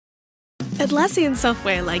Atlassian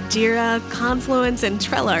software like Jira, Confluence, and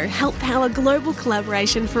Trello help power global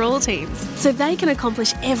collaboration for all teams, so they can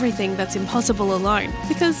accomplish everything that's impossible alone.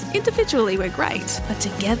 Because individually we're great, but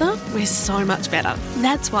together we're so much better.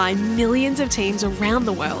 That's why millions of teams around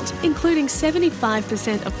the world, including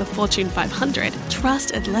 75% of the Fortune 500,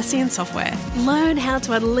 trust Atlassian software. Learn how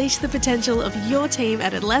to unleash the potential of your team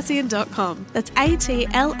at Atlassian.com. That's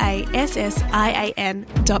Atlassian.com.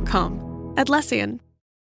 Atlassian.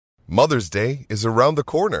 Mother's Day is around the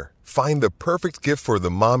corner. Find the perfect gift for the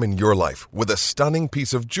mom in your life with a stunning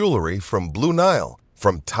piece of jewelry from Blue Nile.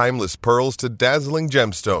 From timeless pearls to dazzling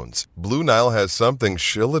gemstones, Blue Nile has something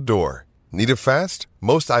she'll adore. Need it fast?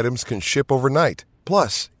 Most items can ship overnight.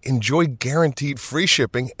 Plus, enjoy guaranteed free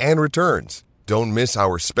shipping and returns. Don't miss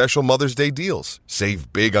our special Mother's Day deals.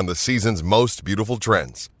 Save big on the season's most beautiful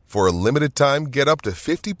trends. For a limited time, get up to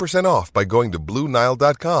 50% off by going to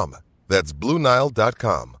BlueNile.com. That's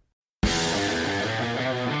BlueNile.com.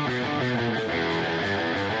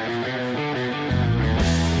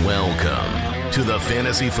 Welcome to the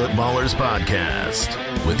Fantasy Footballers Podcast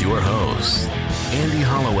with your hosts, Andy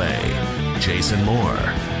Holloway, Jason Moore,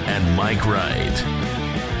 and Mike Wright.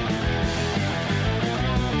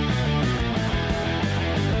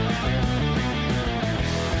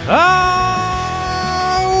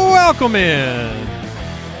 Welcome in.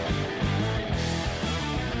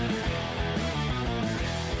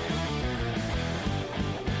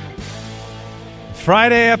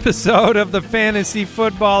 Friday episode of the Fantasy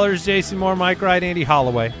Footballers. Jason Moore, Mike Wright, Andy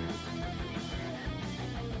Holloway.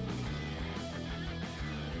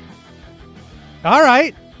 All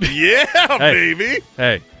right. Yeah, baby.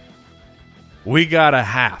 Hey, we got a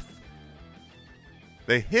half.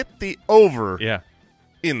 They hit the over Yeah.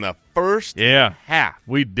 in the first Yeah. half.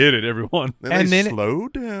 We did it, everyone. Then And they then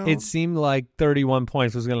slowed down. It seemed like 31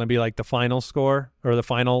 points was going to be like the final score or the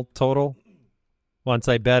final total once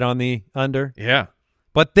I bet on the under. Yeah.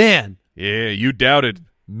 But then Yeah, you doubted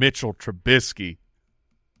Mitchell Trubisky.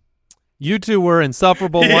 you two were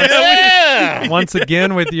insufferable yeah! once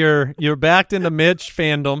again with your backed into Mitch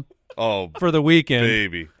fandom Oh, for the weekend.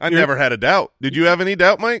 baby. I never had a doubt. Did you have any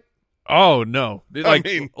doubt, Mike? Oh, no. Like,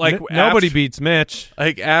 mean, Nobody after, beats Mitch.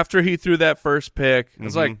 Like, after he threw that first pick,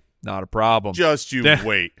 it's Mhm. like, not a problem. Just you Then-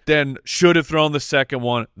 wait. Then should have thrown the second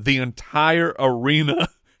one. The entire arena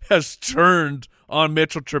has turned on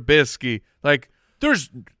Mitchell Trubisky. Like, there's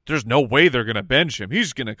no way they're going to bench him.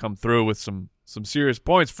 He's going to come through with some serious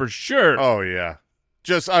points for sure. Oh, yeah.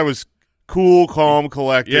 Just I was cool, calm,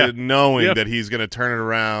 collected, Yeah. knowing Yep. that he's going to turn it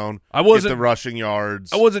around, I wasn't get the rushing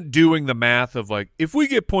yards. I wasn't doing the math of like, if we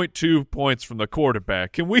get 0.2 points from the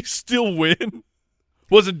quarterback, can we still win?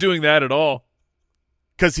 Wasn't doing that at all.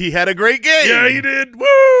 Because he had a great game. Yeah, he did.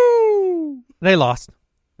 Woo! They lost.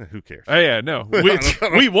 Who cares? Oh, yeah, no.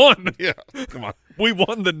 We won. Yeah, come on. We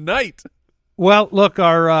won the night. Well, look,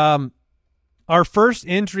 our first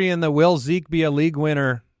entry in the Will Zeke be a league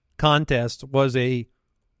winner contest was a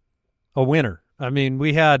winner. I mean,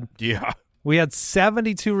 we had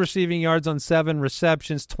 72 receiving yards on 7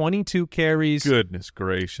 receptions, 22 carries. Goodness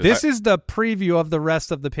gracious. This is the preview of the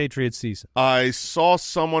rest of the Patriots season. I saw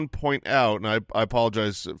someone point out, and I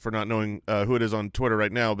apologize for not knowing who it is on Twitter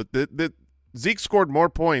right now, but that Zeke scored more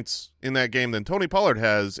points in that game than Tony Pollard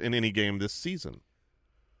has in any game this season.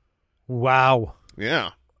 Wow. Yeah,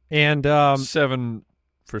 And 7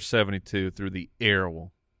 for 72 through the air.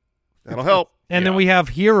 that'll help. and then we have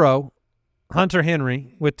hero Hunter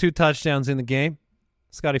Henry with 2 touchdowns in the game.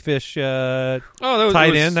 Scotty Fish tight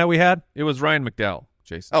end that we had. It was Ryan McDowell,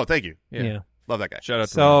 Jason. Oh, thank you. Yeah. Love that guy. Shout out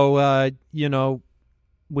to Ryan. So,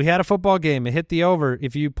 we had a football game. It hit the over.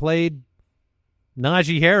 If you played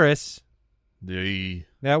Najee Harris,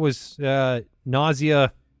 that was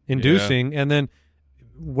nausea-inducing. And then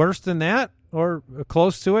worse than that, or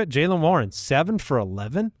close to it, Jaylen Warren, 7 for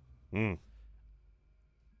 11.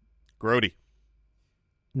 Grody.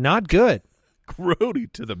 Not good.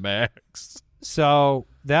 Grody to the max. So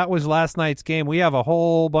that was last night's game. We have a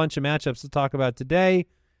whole bunch of matchups to talk about today.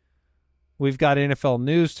 We've got NFL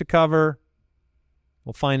news to cover.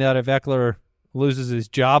 We'll find out if Eckler loses his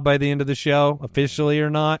job by the end of the show, officially or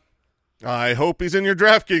not. I hope he's in your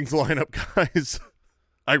DraftKings lineup, guys.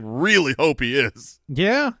 I really hope he is.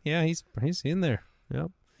 Yeah, he's in there.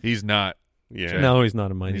 Yep. He's not. Yeah. No, he's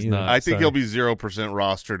not in mine. He's either. not. I think Sorry. he'll be 0%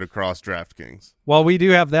 rostered across DraftKings. Well, we do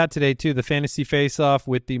have that today, too. The Fantasy Face-Off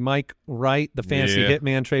with the Mike Wright, the Fantasy Yeah.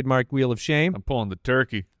 Hitman trademark Wheel of Shame. I'm pulling the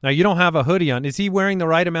turkey. Now, you don't have a hoodie on. Is he wearing the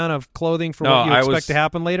right amount of clothing for No, what you I expect was- to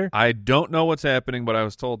happen later? I don't know what's happening, but I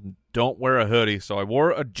was told don't wear a hoodie, so I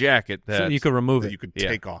wore a jacket that So you could remove That it. you could Yeah.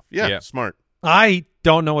 take off. Yeah, Yeah. smart. I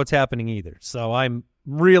don't know what's happening either, so I'm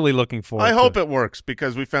really looking forward. I hope to it works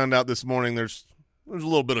because we found out this morning there's a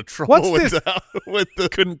little bit of trouble What's with this? with the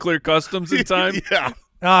Couldn't clear customs in time.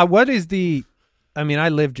 Yeah. What is the? I mean, I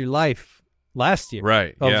lived your life last year,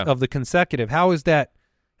 Right, yeah. Of the consecutive. How is that?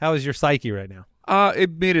 How is your psyche right now?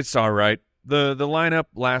 It's all right. The lineup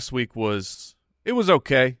last week was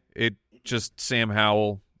okay. It just Sam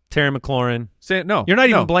Howell. Terry McLaurin. No, You're not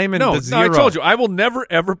even no, blaming no, the zero. No, I told you I will never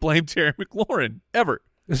ever blame Terry McLaurin ever.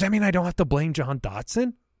 Does that mean I don't have to blame John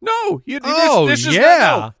Dotson? No, Oh, this is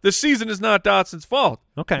yeah. no, the season is not Dotson's fault.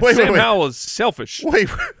 Okay. Wait, Sam Howell is selfish. Wait.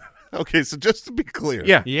 Okay, so just to be clear.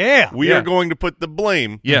 Yeah. Yeah. We are going to put the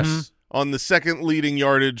blame Yes. on the second leading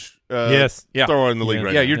yardage Yes. Yeah. thrower in the league Yeah.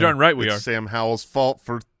 right Yeah, now. you're darn right we It's are. Sam Howell's fault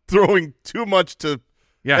for throwing too much to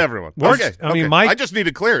Yeah. everyone. Works. Okay. I mean, okay. Mike- I just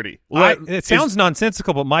needed clarity. It sounds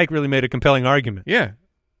nonsensical, but Mike really made a compelling argument. Yeah.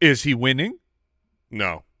 Is he winning?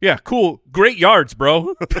 No. Yeah, cool. Great yards,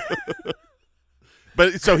 bro.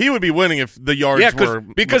 But so he would be winning if the yards yeah, were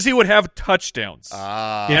because he would have touchdowns.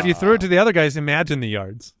 If you threw it to the other guys, imagine the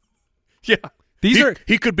yards. yeah.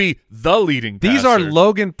 He could be the leading These are passer.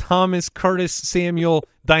 Logan Thomas, Curtis Samuel,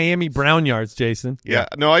 Diami Brown yards, Jason. Yeah.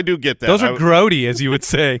 No, I do get that. Those are grody, as you would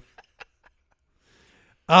say.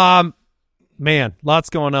 Man, lots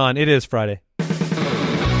going on. It is Friday.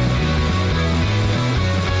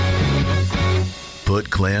 Foot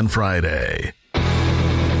Clan Friday.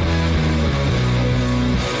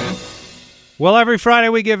 Well, every Friday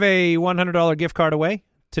we give a $100 gift card away.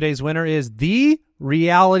 Today's winner is The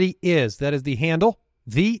Reality Is. That is the handle.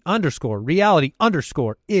 _reality_is.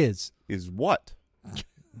 Is what?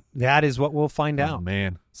 That is what we'll find Oh, out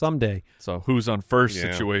man. someday. So who's on first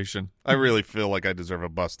Yeah. situation? I really feel like I deserve a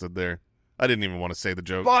busted there. I didn't even want to say the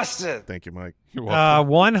joke. Busted. Thank you, Mike. You're welcome.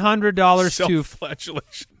 $100 to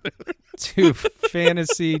Self-flagellation.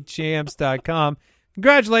 fantasychamps.com.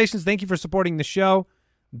 Congratulations. Thank you for supporting the show.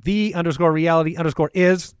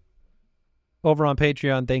 The_reality_is over on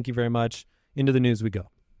Patreon. Thank you very much. Into the news we go.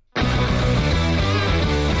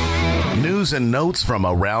 News and notes from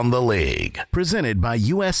around the league. Presented by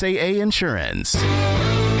USAA Insurance.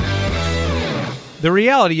 The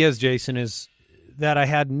reality is, Jason, is that I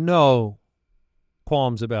had no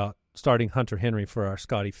qualms about starting Hunter Henry for our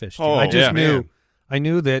Scotty Fish team. Oh, I just yeah, knew. man. I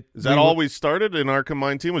knew that. Is that all we started in our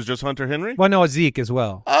combined team was just Hunter Henry? Well, no, Zeke as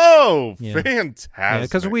well. Oh, Yeah. fantastic.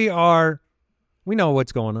 Because we know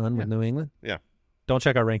what's going on with New England. Yeah. Don't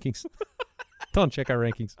check our rankings. Don't check our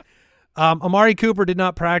rankings. Amari Cooper did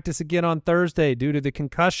not practice again on Thursday due to the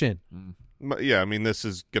concussion. Yeah, I mean, this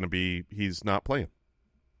is going to be – he's not playing.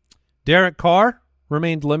 Derek Carr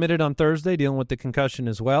remained limited on Thursday, dealing with the concussion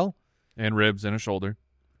as well. And ribs and a shoulder.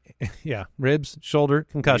 Yeah, ribs, shoulder,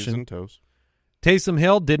 Knees concussion. and toes. Taysom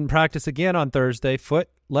Hill didn't practice again on Thursday. Foot,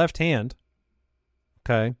 left hand.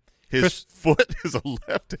 Okay. His foot is a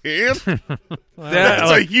left hand? That's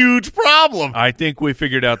That's a huge problem. I think we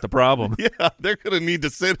figured out the problem. Yeah, they're going to need to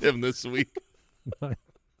sit him this week.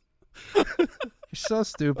 You're so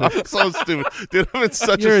stupid. I'm so stupid. Dude, I'm in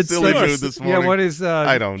such You're a in silly such- mood this morning. Yeah, what is...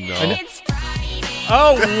 I don't know.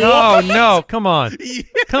 Oh, no. Come on. Yes.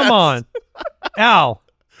 Come on. Al.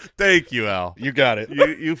 Thank you, Al. You got it.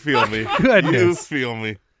 You feel me. Goodness. You feel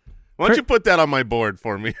me. Why don't you put that on my board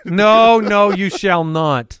for me? No, you shall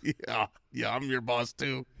not. Yeah, I'm your boss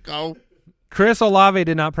too. Go. Chris Olave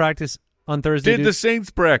did not practice on Thursday Did the Saints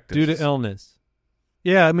practice? due to illness.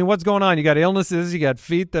 Yeah, I mean, what's going on? You got illnesses. You got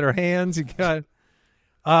feet that are hands. You got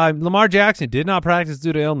Lamar Jackson did not practice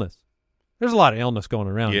due to illness. There's a lot of illness going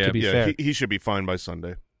around, Yeah, to be Yeah, fair. he should be fine by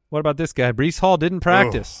Sunday. What about this guy? Breece Hall didn't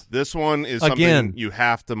practice. Ugh, this one is Again. something you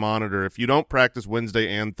have to monitor. If you don't practice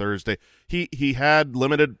Wednesday and Thursday, he had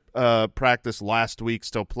limited practice last week.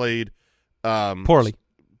 Still played Poorly.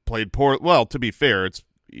 Played poor. Well, to be fair,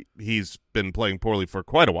 he's been playing poorly for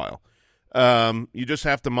quite a while. You just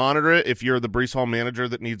have to monitor it. If you're the Breece Hall manager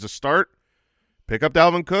that needs a start, pick up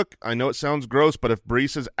Dalvin Cook. I know it sounds gross, but if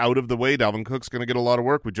Breece is out of the way, Dalvin Cook's going to get a lot of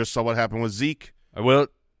work. We just saw what happened with Zeke. I will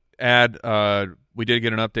add, we did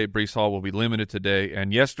get an update. Breece Hall will be limited today.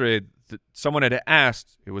 And yesterday, someone had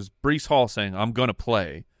asked, it was Breece Hall saying, I'm going to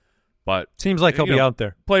play. But Seems like he'll you be know, out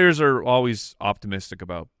there. Players are always optimistic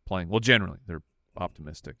about playing. Well, generally, they're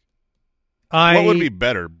optimistic. What would be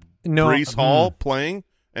better, No, Breece Hall playing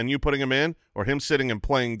and you putting him in, or him sitting and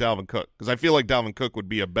playing Dalvin Cook? Because I feel like Dalvin Cook would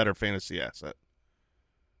be a better fantasy asset.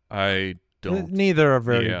 I don't. Neither are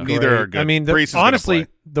very Yeah. great. Neither are good. I mean, Breece is gonna honestly,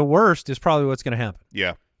 play. the worst is probably what's going to happen,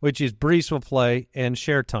 Yeah, which is Breece will play and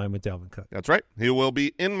share time with Dalvin Cook. that's right. He will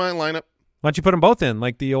be in my lineup. Why don't you put them both in,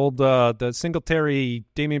 like the old the Singletary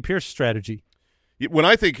Damian Pierce strategy? When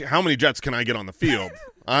I think, how many Jets can I get on the field?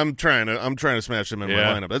 I'm trying to smash him in my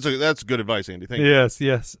lineup. That's good advice, Andy. Thank you.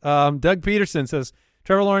 Yes. Doug Peterson says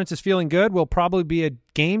Trevor Lawrence is feeling good. Will probably be a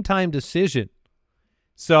game time decision.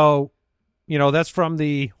 So, that's from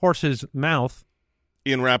the horse's mouth.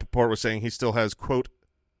 Ian Rappaport was saying he still has, quote,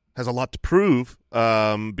 has a lot to prove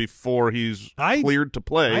before he's cleared to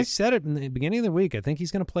play. I said it in the beginning of the week. I think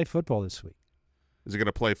he's going to play football this week. Is he going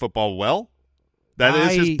to play football well? That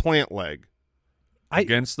is his plant leg.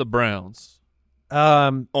 Against the Browns.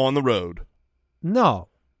 On the road. No.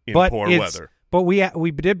 In poor weather. But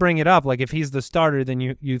we did bring it up. Like, if he's the starter, then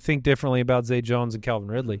you think differently about Zay Jones and Calvin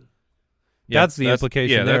Ridley. That's the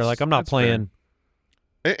implication there. Like, I'm not playing.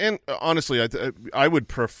 And honestly, I would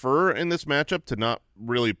prefer in this matchup to not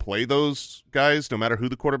really play those guys, no matter who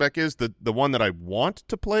the quarterback is. The one that I want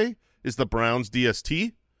to play is the Browns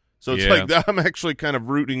DST. So it's like I'm actually kind of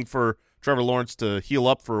rooting for Trevor Lawrence to heal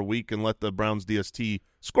up for a week and let the Browns DST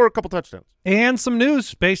score a couple touchdowns. And some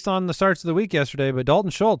news based on the starts of the week yesterday, but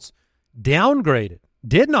Dalton Schultz downgraded,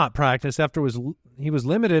 did not practice after he was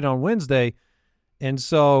limited on Wednesday. And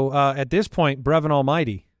so at this point, Brevin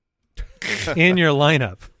Almighty in your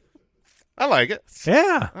lineup. I like it.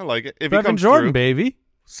 Yeah. I like it. If Brevin he comes Jordan, through. baby.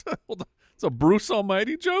 It's a Bruce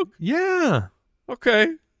Almighty joke? Yeah. Okay.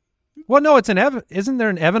 Well, no, it's an Evan. Isn't there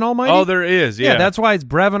an Evan Almighty? Oh, there is, yeah. Yeah, that's why it's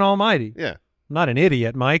Brevin Almighty. Yeah. I'm not an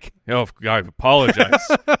idiot, Mike. Oh, I apologize.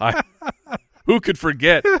 Who could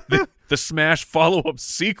forget the Smash follow-up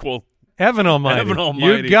sequel? Evan Almighty. Evan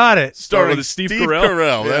Almighty. You got it. Starring with Steve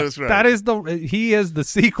Carell. That is right. That is he is the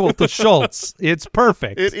sequel to Schultz. It's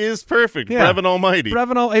perfect. It is perfect. Yeah. Brevin Almighty.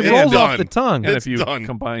 It rolls off the tongue. And It's if you done.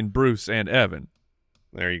 combine Bruce and Evan.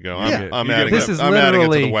 There you go. Yeah. I'm You adding get it. This is I'm adding it to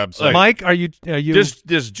literally the website. Mike, are you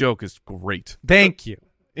This joke is great. Thank you.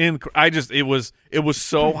 It was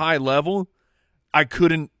so high level, I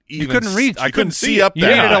couldn't even. You couldn't reach. I couldn't see up You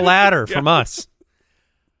there. needed a ladder from us.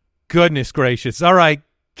 Goodness gracious. All right.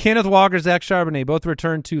 Kenneth Walker, Zach Charbonnet both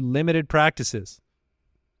returned to limited practices.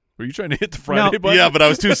 Were you trying to hit the Friday No. button? Yeah, but I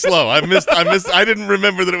was too slow. I missed. I didn't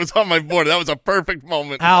remember that it was on my board. That was a perfect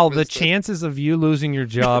moment. Al, I the missed it. chances of you losing your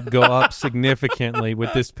job go up significantly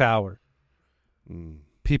with this power.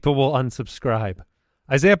 People will unsubscribe.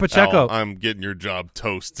 Isaiah Pacheco Al, I'm getting your job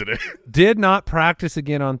toast today. did not practice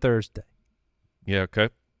again on Thursday. Yeah. Okay.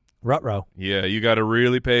 Ruh-roh. Yeah, you got to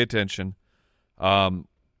really pay attention.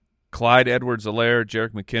 Clyde Edwards-Helaire,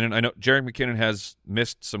 Jerick McKinnon. I know Jerick McKinnon has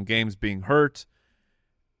missed some games being hurt.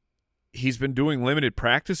 He's been doing limited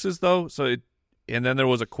practices though, and then there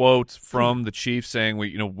was a quote from the Chiefs saying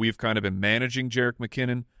we've kind of been managing Jerick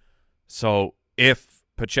McKinnon. So if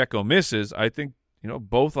Pacheco misses, I think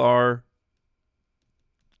both are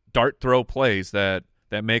dart throw plays that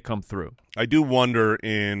may come through. I do wonder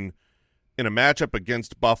in a matchup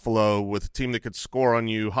against Buffalo with a team that could score on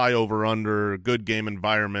you, high over/under, good game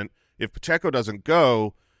environment. If Pacheco doesn't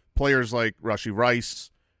go, players like Rashee Rice,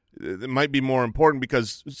 it might be more important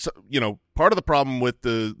because part of the problem with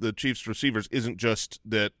the Chiefs receivers isn't just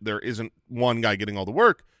that there isn't one guy getting all the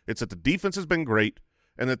work. It's that the defense has been great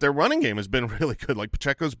and that their running game has been really good. Like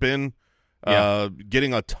Pacheco's been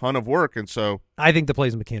getting a ton of work, and so I think the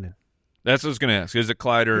play's McKinnon. That's what I was going to ask. Is it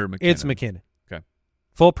Clyde or McKinnon? It's McKinnon. Okay.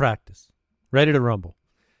 Full practice. Ready to rumble.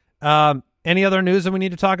 Any other news that we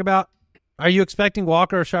need to talk about? Are you expecting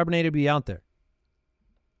Walker or Charbonnet to be out there?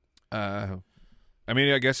 I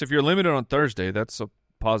guess if you're limited on Thursday, that's a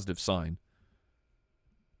positive sign.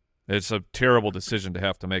 It's a terrible decision to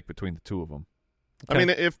have to make between the two of them. Okay. I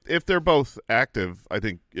mean, if they're both active, I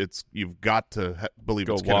think you've got to believe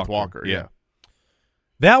it's Kenneth Walker. Yeah.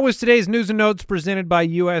 That was today's news and notes presented by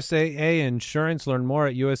USAA Insurance. Learn more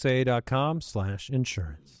at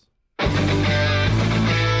usaa.com/insurance.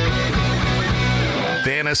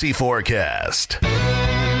 Fantasy Forecast.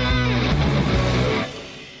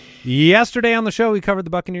 Yesterday on the show, we covered the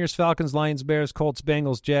Buccaneers, Falcons, Lions, Bears, Colts,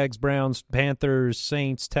 Bengals, Jags, Browns, Panthers,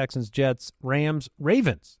 Saints, Texans, Jets, Rams,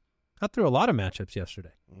 Ravens. Got through a lot of matchups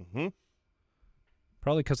yesterday. Mm-hmm.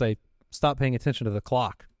 Probably because I stopped paying attention to the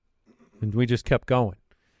clock, and we just kept going.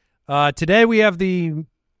 Today we have the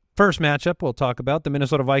first matchup we'll talk about, the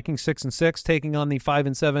Minnesota Vikings 6-6 taking on the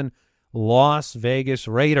 5-7 Las Vegas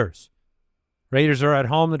Raiders. Raiders are at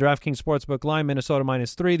home. The DraftKings Sportsbook line, Minnesota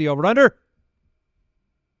 -3. The over-under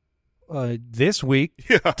this week,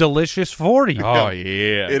 delicious 40. Oh,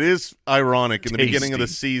 yeah. It is ironic. In the beginning of the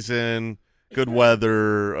Tasty. season, good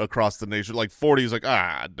weather across the nation. Like 40 is like,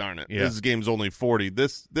 darn it. Yeah. This game's only 40.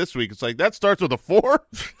 This week, it's like, that starts with a 4?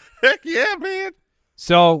 Heck yeah, man.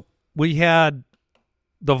 So we had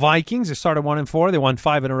the Vikings. They started 1-4. They won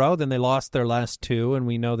 5 in a row. Then they lost their last 2, and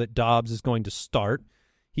we know that Dobbs is going to start.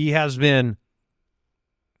 He has been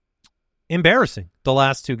embarrassing the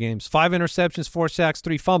last 2 games. 5 interceptions, 4 sacks,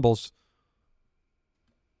 3 fumbles.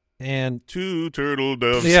 And 2 turtle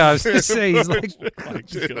doves. yeah, I was going to say,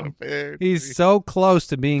 he's so close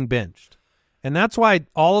to being benched. And that's why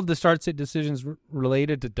all of the start-sit decisions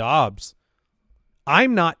related to Dobbs,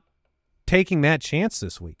 I'm not taking that chance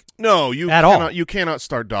this week. No, you at cannot, all. You cannot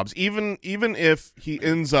start Dobbs. Even if he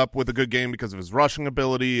ends up with a good game because of his rushing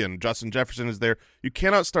ability and Justin Jefferson is there, you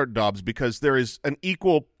cannot start Dobbs because there is an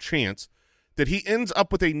equal chance that he ends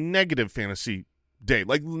up with a negative fantasy day.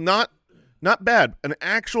 Like, not bad, an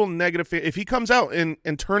actual negative. If he comes out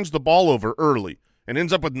and turns the ball over early and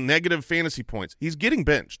ends up with negative fantasy points, he's getting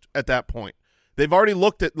benched at that point. They've already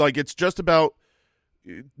looked at, like, it's just about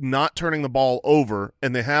not turning the ball over,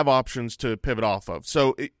 and they have options to pivot off of.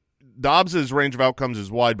 So Dobbs' range of outcomes is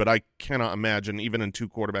wide, but I cannot imagine, even in 2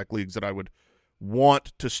 quarterback leagues, that I would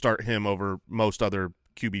want to start him over most other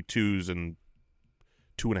QB2s and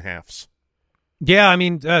 2.5s. Yeah, I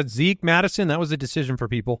mean, Zeke, Madison, that was a decision for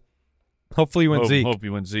people. Hopefully you win Zeke. Hope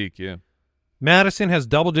you win Zeke, yeah. Madison has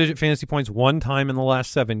double-digit fantasy points 1 time in the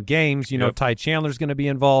last 7 games. You know, Ty Chandler's going to be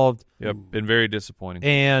involved. Yep, been very disappointing.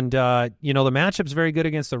 And, you know, the matchup's very good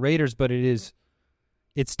against the Raiders, but it's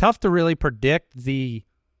tough to really predict the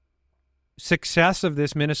success of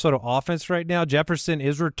this Minnesota offense right now. Jefferson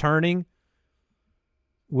is returning,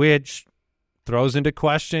 which throws into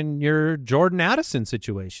question your Jordan Addison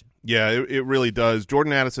situation. Yeah, it really does.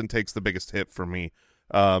 Jordan Addison takes the biggest hit for me.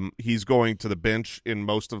 He's going to the bench in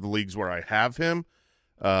most of the leagues where I have him.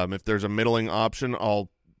 If there's a middling option, I'll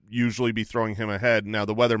usually be throwing him ahead. Now,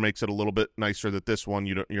 the weather makes it a little bit nicer that this one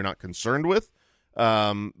you're not concerned with.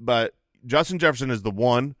 But Justin Jefferson is the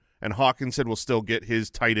one, and Hawkinson will still get his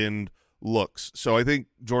tight end looks. So I think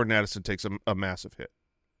Jordan Addison takes a massive hit.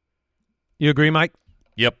 You agree, Mike?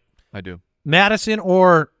 Yep, I do. Madison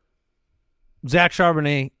or Zach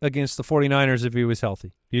Charbonnet against the 49ers if he was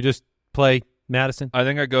healthy? You just play Madison? I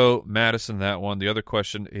think I go Madison that one. The other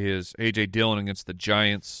question is A.J. Dillon against the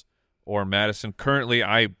Giants or Madison. Currently,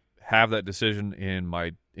 I have that decision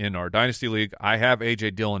in our Dynasty League. I have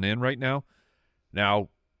A.J. Dillon in right now. Now,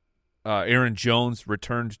 Aaron Jones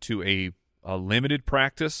returned to a limited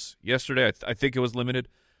practice yesterday. I think it was limited.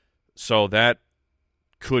 So that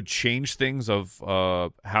could change things of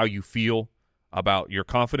how you feel about your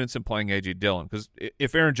confidence in playing A.J. Dillon. Because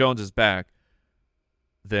if Aaron Jones is back,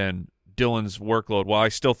 then Dillon's workload, while I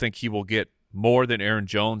still think he will get more than Aaron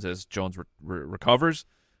Jones as Jones recovers,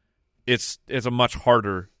 it's a much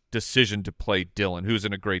harder decision to play Dillon, who's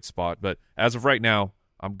in a great spot. But as of right now,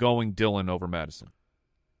 I'm going Dillon over Madison.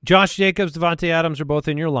 Josh Jacobs, Devontae Adams are both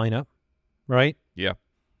in your lineup, right? Yeah.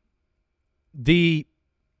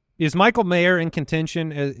 Is Michael Mayer in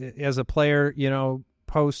contention as a player, you know,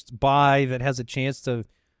 post-bye that has a chance to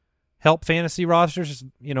help fantasy rosters?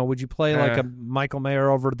 You know, would you play like a Michael Mayer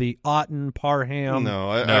over the Otten, Parham? No,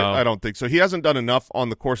 I don't think so. He hasn't done enough on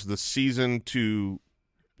the course of the season to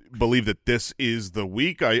believe that this is the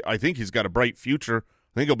week. I think he's got a bright future.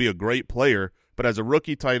 I think he'll be a great player. But as a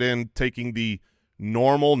rookie tight end, taking the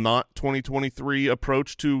normal, not 2023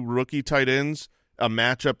 approach to rookie tight ends, a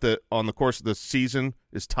matchup that on the course of the season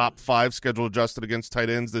is top 5 schedule adjusted against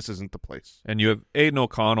tight ends, this isn't the place. And you have Aiden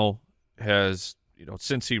O'Connell has, you know,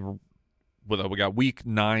 since we got week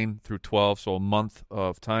 9 through 12, so a month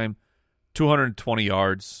of time, 220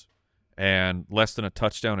 yards and less than a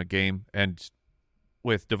touchdown a game. And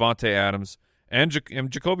with Devontae Adams and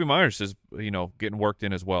Jacoby Myers is, you know, getting worked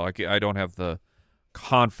in as well. I don't have the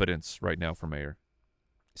confidence right now for Mayer.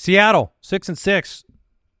 Seattle 6-6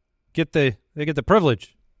 they get the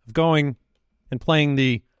privilege of going and playing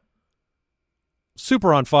the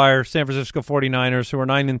super on fire San Francisco 49ers, who are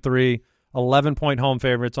 9-3, 11-point home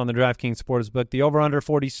favorites on the DraftKings Sportsbook. The over/under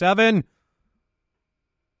 47.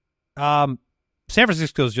 San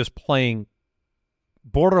Francisco is just playing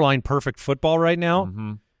borderline perfect football right now.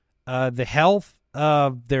 Mm-hmm. The health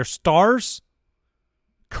of their stars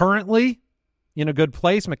currently in a good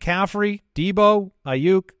place. McCaffrey, Debo,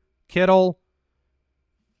 Ayuk, Kittle.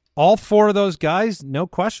 All 4 of those guys, no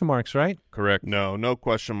question marks, right? Correct. No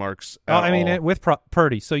question marks. With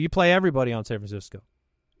Purdy. So you play everybody on San Francisco.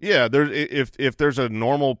 Yeah, if there's a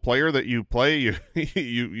normal player that you play,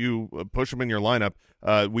 you push them in your lineup.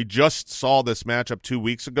 We just saw this matchup 2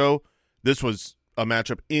 weeks ago. This was a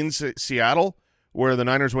matchup in Seattle where the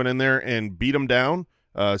Niners went in there and beat them down.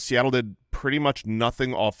 Seattle did pretty much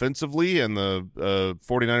nothing offensively, and the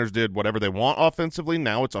 49ers did whatever they want offensively.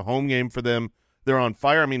 Now it's a home game for them. They're on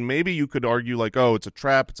fire. I mean, maybe you could argue like, oh, it's a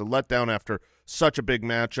trap. It's a letdown after such a big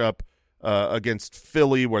matchup against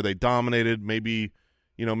Philly where they dominated. Maybe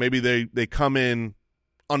they come in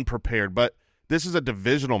unprepared. But this is a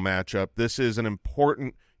divisional matchup. This is an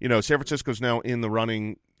important, San Francisco's now in the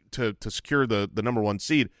running to secure the number 1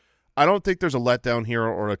 seed. I don't think there's a letdown here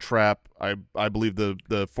or a trap. I believe the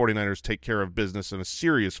 49ers take care of business in a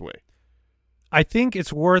serious way. I think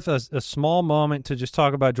it's worth a small moment to just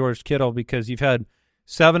talk about George Kittle because you've had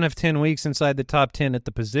 7 of 10 weeks inside the top 10 at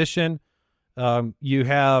the position. You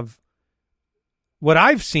have what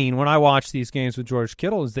I've seen when I watch these games with George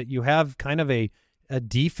Kittle is that you have kind of a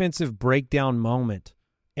defensive breakdown moment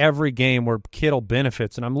every game where Kittle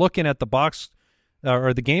benefits. And I'm looking at the box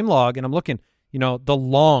or the game log, and I'm looking, the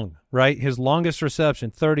long, right? His longest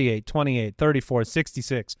reception, 38, 28, 34,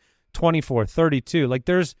 66, 24, 32. Like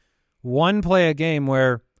there's one play a game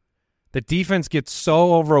where the defense gets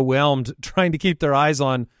so overwhelmed trying to keep their eyes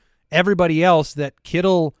on everybody else that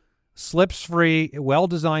Kittle slips free,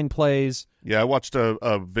 well-designed plays. Yeah, I watched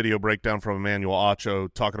a video breakdown from Emmanuel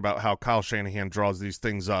Acho talking about how Kyle Shanahan draws these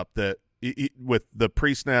things up that with the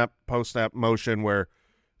pre-snap, post-snap motion where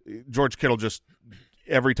George Kittle just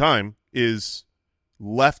every time is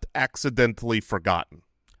accidentally forgotten.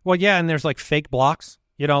 Well, yeah, and there's like fake blocks.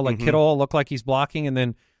 Kittle will look like he's blocking, and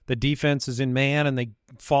then the defense is in man, and they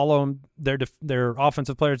follow him, their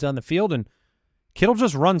offensive players down the field, and Kittle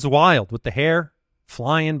just runs wild with the hair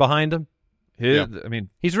flying behind him. I mean,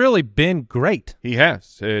 he's really been great. He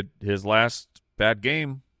has. His last bad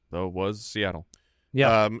game, though, was Seattle.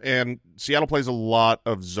 Yeah. And Seattle plays a lot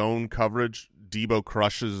of zone coverage. Debo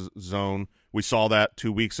crushes zone. We saw that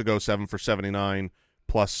 2 weeks ago, 7 for 79,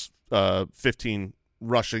 plus 15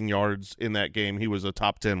 rushing yards in that game. He was a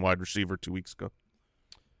top 10 wide receiver 2 weeks ago.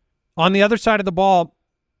 On the other side of the ball,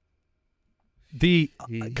 the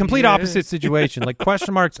complete opposite situation, like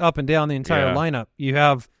question marks up and down the entire lineup. You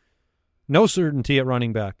have no certainty at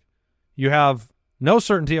running back. You have no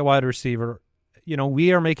certainty at wide receiver.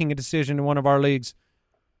 We are making a decision in one of our leagues,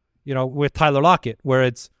 with Tyler Lockett, where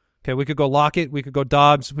it's, okay, we could go Lockett, we could go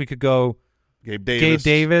Dobbs, we could go Gabe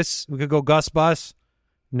Davis, we could go Gus Bus.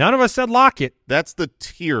 None of us said Lockett. That's the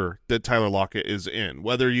tier that Tyler Lockett is in.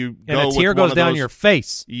 Whether you and a tier goes down your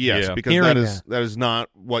face. Yes, because that is not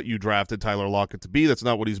what you drafted Tyler Lockett to be. That's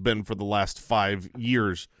not what he's been for the last 5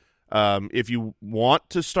 years. If you want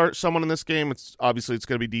to start someone in this game, it's going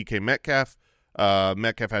to be DK Metcalf.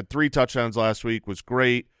 Metcalf had 3 touchdowns last week, was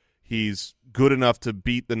great. He's good enough to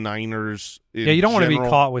beat the Niners. You don't want to be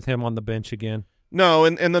caught with him on the bench again. No,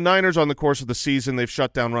 and the Niners on the course of the season, they've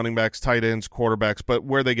shut down running backs, tight ends, quarterbacks, but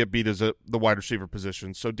where they get beat is the wide receiver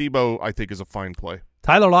position. So Debo, I think, is a fine play.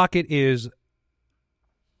 Tyler Lockett is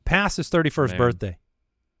past his 31st birthday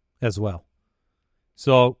as well.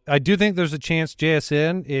 So I do think there's a chance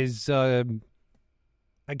JSN is, I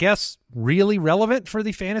guess, really relevant for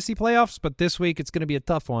the fantasy playoffs, but this week it's going to be a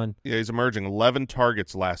tough one. Yeah, he's emerging. 11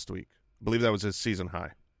 targets last week. I believe that was his season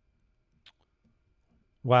high.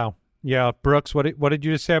 Wow. Yeah, Brooks, what did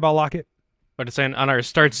you just say about Lockett? But it's saying on our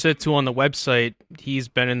Start Sit To on the website, he's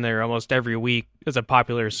been in there almost every week as a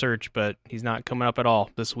popular search, but he's not coming up at all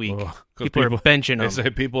this week. People are benching him. They say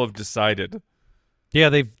people have decided. Yeah,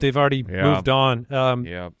 they've already moved on.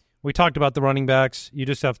 We talked about the running backs. You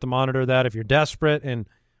just have to monitor that. If you're desperate and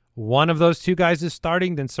one of those 2 guys is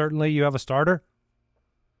starting, then certainly you have a starter.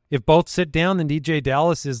 If both sit down, then DJ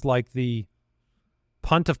Dallas is like the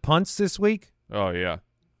punt of punts this week. Oh, yeah.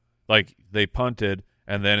 Like they punted,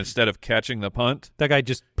 and then instead of catching the punt, that guy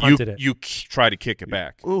just punted it. You try to kick it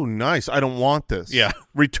back. Ooh, nice. I don't want this. Yeah.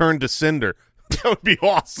 Return to sender. That would be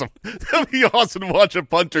awesome. That would be awesome to watch a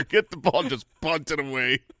punter get the ball and just punt it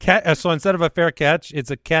away. So instead of a fair catch, it's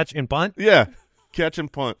a catch and punt? Yeah. Catch and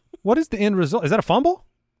punt. What is the end result? Is that a fumble?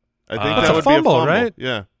 I think that's that would a fumble, be a fumble, right?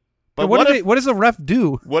 Yeah. But what does the ref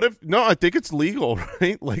do? What if? No, I think it's legal,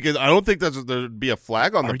 right? Like, I don't think there'd be a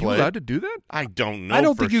flag on the play. Are you allowed to do that? I don't know. I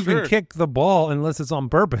don't think you can kick the ball unless it's on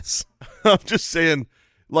purpose. I'm just saying,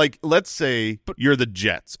 like, let's say you're the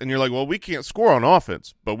Jets, and you're like, well, we can't score on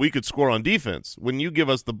offense, but we could score on defense. When you give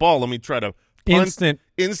us the ball, let me try to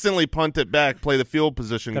instantly punt it back, play the field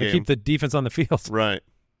position game. Keep the defense on the field. Right.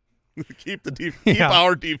 Keep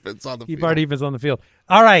our defense on the field. Keep our defense on the field.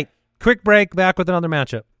 All right, quick break, back with another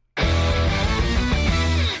matchup.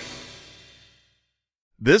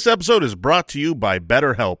 This episode is brought to you by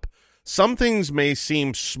BetterHelp. Some things may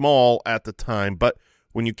seem small at the time, but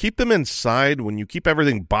when you keep them inside, when you keep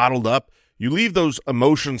everything bottled up, you leave those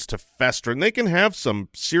emotions to fester, and they can have some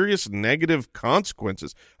serious negative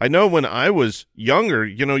consequences. I know when I was younger,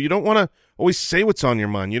 you don't want to always say what's on your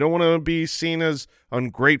mind. You don't want to be seen as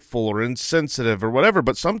ungrateful or insensitive or whatever,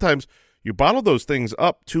 but sometimes you bottle those things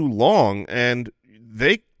up too long, and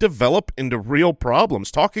they develop into real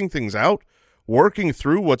problems. Talking things out, working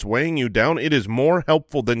through what's weighing you down, it is more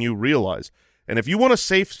helpful than you realize. And if you want a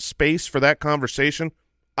safe space for that conversation,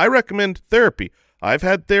 I recommend therapy. I've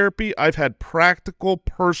had therapy. I've had practical,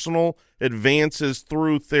 personal advances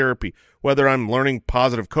through therapy, whether I'm learning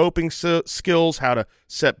positive coping skills, how to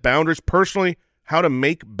set boundaries personally, how to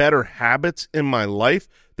make better habits in my life.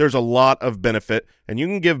 There's a lot of benefit, and you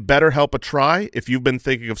can give BetterHelp a try if you've been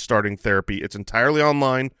thinking of starting therapy. It's entirely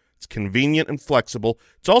online. It's convenient and flexible.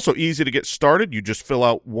 It's also easy to get started. You just fill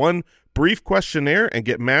out one brief questionnaire and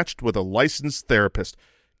get matched with a licensed therapist.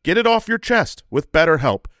 Get it off your chest with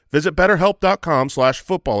BetterHelp. Visit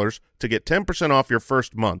BetterHelp.com/footballers to get 10% off your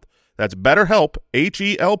first month. That's BetterHelp,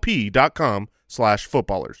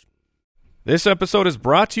 HELP.com/footballers. This episode is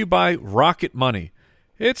brought to you by Rocket Money.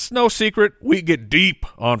 It's no secret we get deep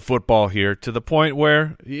on football here, to the point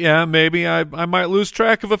where, yeah, maybe I might lose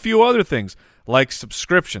track of a few other things, like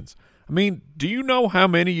subscriptions. I mean, do you know how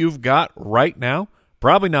many you've got right now?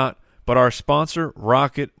 Probably not, but our sponsor,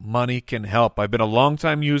 Rocket Money, can help. I've been a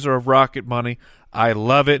longtime user of Rocket Money. I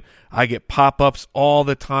love it. I get pop-ups all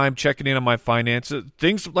the time checking in on my finances.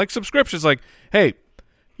 Things like subscriptions, like, hey,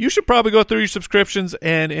 you should probably go through your subscriptions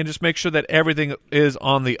and just make sure that everything is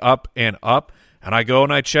on the up and up. And I go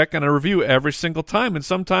and I check and I review every single time. And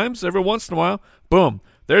sometimes, every once in a while, boom,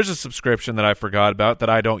 there's a subscription that I forgot about that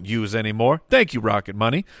I don't use anymore. Thank you, Rocket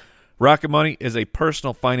Money. Rocket Money is a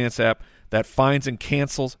personal finance app that finds and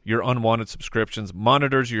cancels your unwanted subscriptions,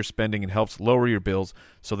 monitors your spending, and helps lower your bills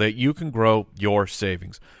so that you can grow your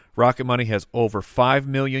savings. Rocket Money has over 5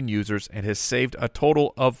 million users and has saved a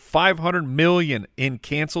total of $500 million in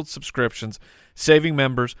canceled subscriptions, saving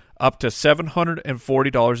members up to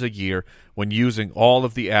 $740 a year when using all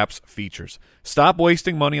of the app's features. Stop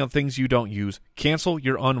wasting money on things you don't use. Cancel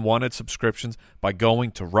your unwanted subscriptions by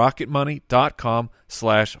going to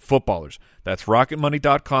rocketmoney.com/footballers. That's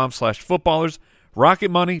rocketmoney.com/footballers,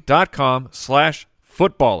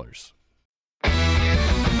 rocketmoney.com/footballers.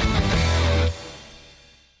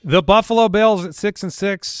 The Buffalo Bills at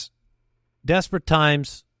 6-6, desperate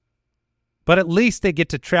times, but at least they get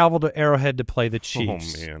to travel to Arrowhead to play the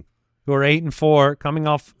Chiefs, who are 8-4, coming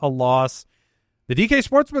off a loss. The DK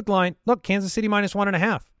Sportsbook line, look, Kansas City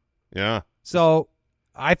 -1.5. Yeah. So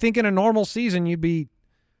I think in a normal season, you'd be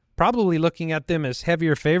probably looking at them as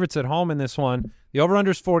heavier favorites at home in this one. The over-under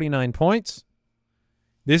is 49 points.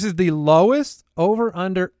 This is the lowest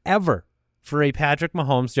over-under ever for a Patrick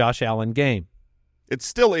Mahomes-Josh Allen game. It's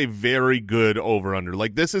still a very good over-under.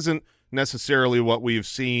 Like, this isn't necessarily what we've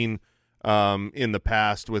seen in the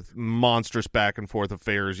past with monstrous back-and-forth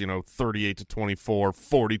affairs, 38-24,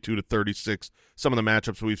 42-36, some of the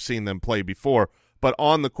matchups we've seen them play before. But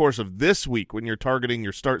on the course of this week, when you're targeting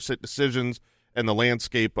your start-sit decisions and the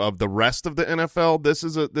landscape of the rest of the NFL, this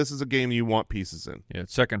is a game you want pieces in. Yeah,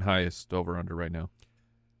 it's second highest over-under right now.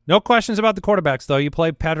 No questions about the quarterbacks, though. You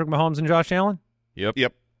play Patrick Mahomes and Josh Allen?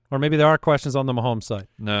 Yep. Or maybe there are questions on the Mahomes side.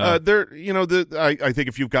 No. I think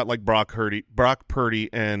if you've got like Brock Purdy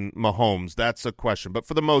and Mahomes, that's a question. But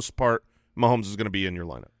for the most part, Mahomes is going to be in your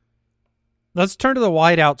lineup. Let's turn to the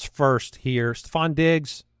wideouts first here. Stephon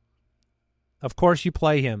Diggs, of course you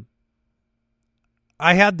play him.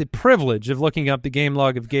 I had the privilege of looking up the game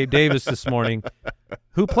log of Gabe Davis this morning,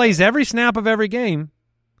 who plays every snap of every game.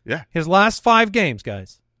 Yeah. His last 5 games,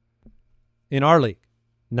 guys, in our league.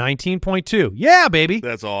 19.2. Yeah, baby.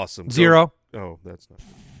 That's awesome. 0. Oh, that's not.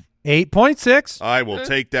 8.6. I will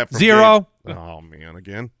take that from 0. Gabe. Oh, man,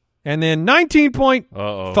 again. And then 19.5.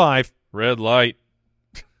 Uh-oh. Red light.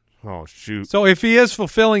 Oh, shoot. So if he is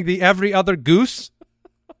fulfilling the every other goose,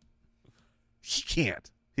 he can't.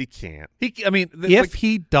 If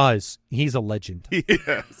he does, he's a legend.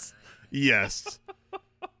 Yes.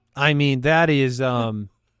 I mean, that is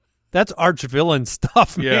that's arch villain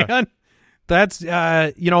stuff, man. Yeah. That's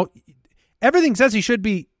everything says he should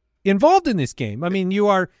be involved in this game. I mean,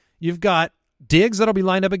 you've got Diggs that'll be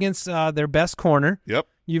lined up against their best corner. Yep.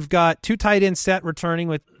 You've got 2 tight end set returning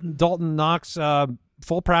with Dalton Knox,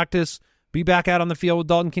 full practice, be back out on the field with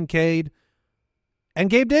Dalton Kincaid. And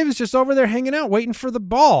Gabe Davis just over there hanging out, waiting for the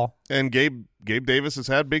ball. And Gabe Davis has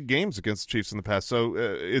had big games against the Chiefs in the past, so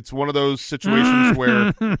it's one of those situations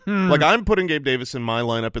where, like, I'm putting Gabe Davis in my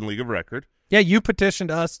lineup in League of Record. Yeah, you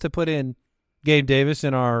petitioned us to put in Gabe Davis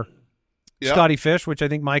in our Scotty Fish, which I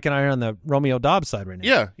think Mike and I are on the Romeo Dobbs side right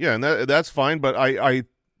now. Yeah, and that's fine, but I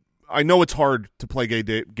know it's hard to play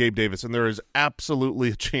Gabe Davis, and there is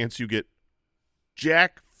absolutely a chance you get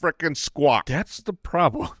jack frickin' squawk. That's the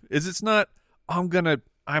problem. It's not,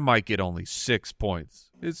 I might get only 6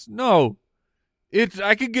 points. I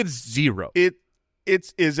could get 0. Is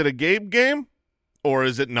it a Gabe game or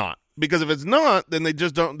is it not? Because if it's not, then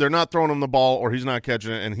they're not throwing him the ball, or he's not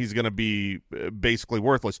catching it, and he's going to be basically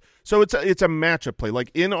worthless. So it's a matchup play. Like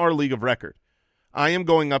in our league of record, I am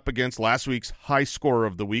going up against last week's high scorer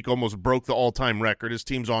of the week, almost broke the all-time record. His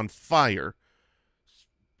team's on fire.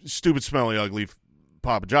 Stupid, smelly, ugly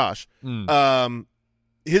Papa Josh.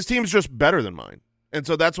 His team's just better than mine. And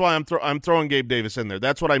so that's why I'm throwing Gabe Davis in there.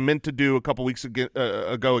 That's what I meant to do a couple weeks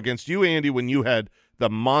ago against you, Andy, when you had the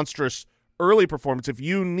monstrous early performance. If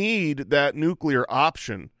you need that nuclear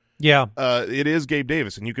option, it is Gabe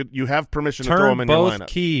Davis, and you have permission to throw him in your lineup. Turn both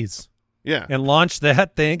keys, and launch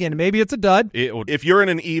that thing, and maybe it's a dud. If you're in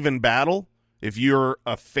an even battle, if you're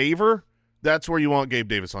a favor, that's where you want Gabe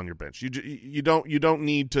Davis on your bench. You don't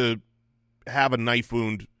need to have a knife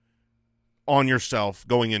wound on yourself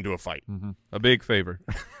going into a fight. Mm-hmm. A big favor.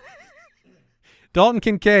 Dalton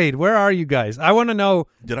Kincaid, where are you guys? I want to know.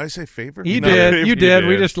 Did I say favor? You did. You did.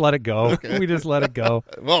 We just let it go. Okay. We just let it go.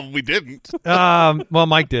 Well, we didn't. Well,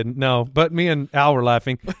 Mike didn't. No, but me and Al were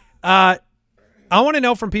laughing. I want to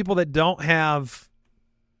know from people that don't have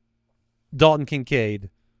Dalton Kincaid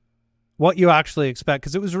what you actually expect,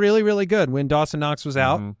 because it was really, really good when Dawson Knox was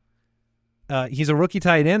out. Mm-hmm. He's a rookie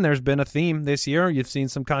tight end. There's been a theme this year. You've seen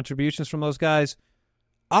some contributions from those guys.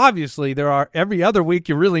 Obviously, there are every other week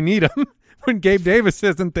you really need them when Gabe Davis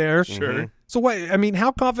isn't there. Sure. So,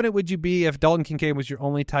 how confident would you be if Dalton Kincaid was your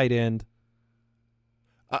only tight end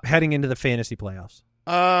heading into the fantasy playoffs?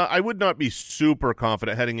 I would not be super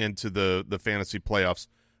confident heading into the fantasy playoffs.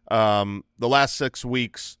 The last 6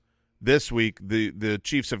 weeks, this week, the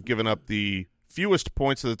Chiefs have given up the fewest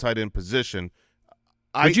points to the tight end position.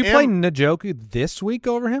 Would you play Njoku this week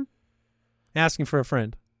over him? Asking for a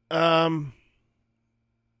friend.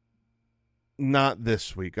 Not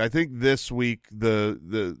this week. I think this week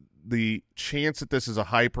the chance that this is a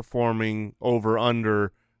high performing over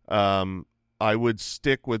under, I would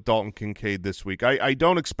stick with Dalton Kincaid this week. I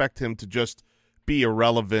don't expect him to just be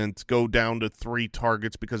irrelevant, go down to 3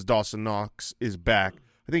 targets because Dawson Knox is back.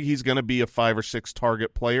 I think he's going to be a 5 or 6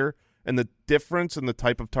 target player. And the difference in the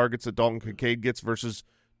type of targets that Dalton Kincaid gets versus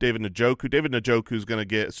David Njoku is going to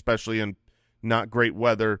get, especially in not great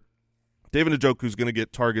weather, David Njoku is going to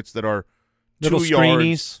get targets that are 2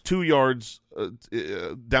 yards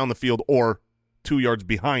down the field or 2 yards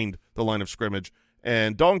behind the line of scrimmage.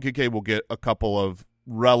 And Dalton Kincaid will get a couple of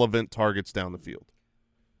relevant targets down the field.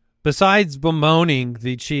 Besides bemoaning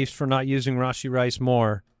the Chiefs for not using Rashee Rice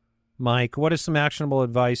more, Mike, what is some actionable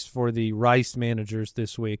advice for the Rice managers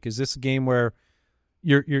this week? Is this a game where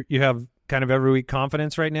you have kind of every week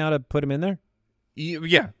confidence right now to put him in there?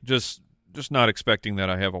 Yeah, just not expecting that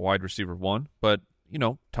I have a wide receiver 1, but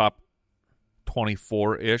top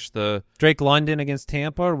 24-ish. The Drake London against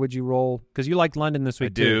Tampa, or would you roll? Because you liked London this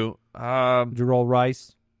week. I do. Would you roll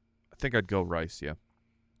Rice? I think I'd go Rice. Yeah,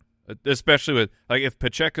 especially with if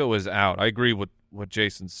Pacheco is out. I agree with what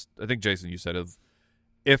Jason's. I think Jason, you said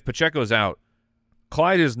if Pacheco is out,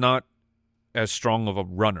 Clyde is not as strong of a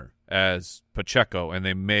runner as Pacheco, and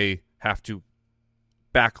they may have to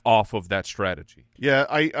back off of that strategy. Yeah,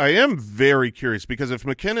 I am very curious because if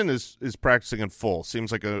McKinnon is practicing in full,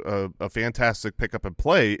 seems like a fantastic pickup and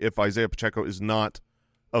play if Isaiah Pacheco is not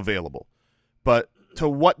available. But to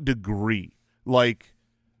what degree? The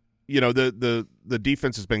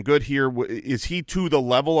defense has been good here. Is he to the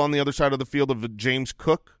level on the other side of the field of James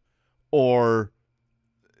Cook, or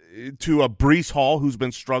to a Breece Hall who's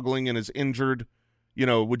been struggling and is injured?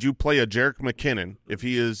 Would you play a Jerick McKinnon if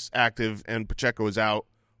he is active and Pacheco is out,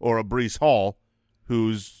 or a Breece Hall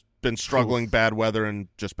who's been struggling, bad weather, and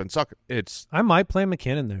just been sucking? I might play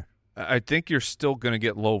McKinnon there. I think you're still going to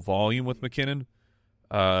get low volume with McKinnon.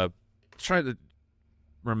 Try to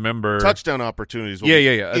remember touchdown opportunities. Will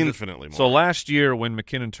be infinitely more. So last year when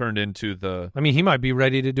McKinnon turned into he might be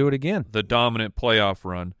ready to do it again. The dominant playoff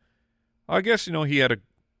run. I guess he had a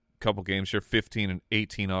couple games here, 15 and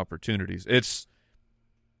 18 opportunities. It's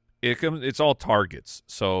all targets.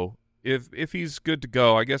 So if he's good to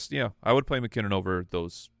go, I guess I would play McKinnon over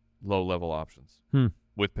those low level options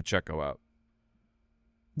with Pacheco out.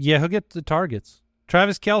 Yeah, he'll get the targets.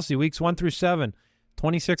 Travis Kelce, weeks 1 through 7,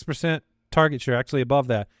 26% target share, actually above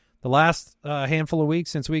that. The last handful of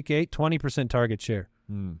weeks since week 8, 20% target share.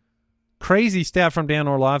 Crazy stat from Dan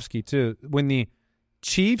Orlovsky too. When the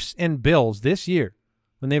Chiefs and Bills this year,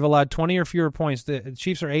 when they've allowed 20 or fewer points, the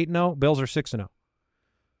Chiefs are 8-0, Bills are 6-0.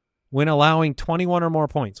 When allowing 21 or more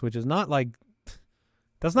points, which is not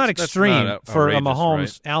that's not extreme not for a right?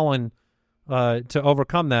 Mahomes Allen to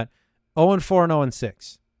overcome that. 0-4 and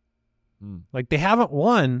 0-6. They haven't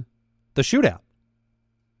won the shootout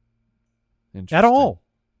at all.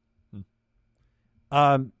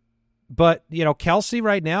 But, Kelsey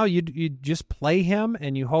right now, you just play him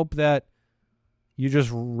and you hope that you just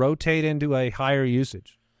rotate into a higher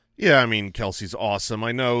usage. Yeah, I mean, Kelsey's awesome.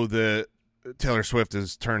 I know that Taylor Swift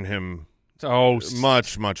has turned him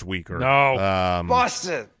much, much weaker. No.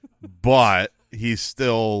 Busted. But he's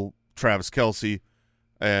still Travis Kelsey,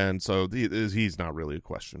 and so he's not really a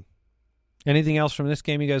question. Anything else from this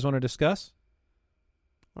game you guys want to discuss?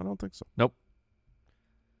 I don't think so. Nope.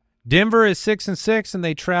 Denver is 6-6, and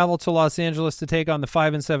they travel to Los Angeles to take on the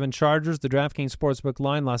 5-7 Chargers. The DraftKings Sportsbook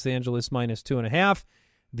line, Los Angeles -2.5.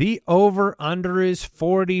 The over/under is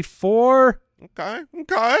 44.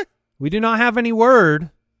 Okay. We do not have any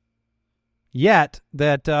word yet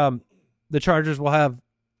that the Chargers will have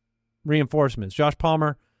reinforcements. Josh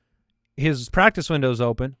Palmer, his practice window's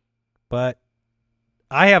open, but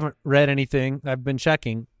I haven't read anything. I've been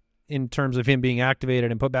checking in terms of him being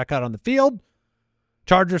activated and put back out on the field.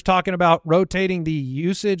 Chargers talking about rotating the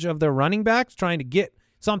usage of their running backs, trying to get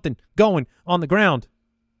something going on the ground.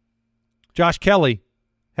 Josh Kelly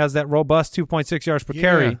has that robust 2.6 yards per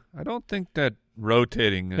carry. I don't think that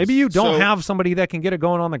rotating is... Maybe you don't have somebody that can get it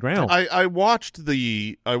going on the ground. I watched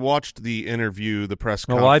the interview, the press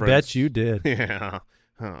conference. Oh, I bet you did. Yeah.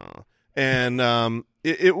 And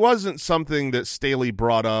it wasn't something that Staley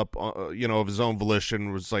brought up, of his own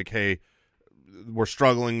volition. Was like, hey, we're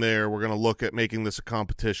struggling there. We're going to look at making this a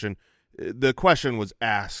competition. The question was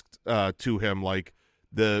asked to him, like,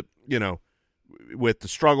 with the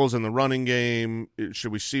struggles in the running game,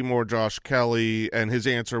 should we see more Josh Kelly? And his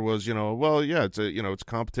answer was, well, yeah, it's a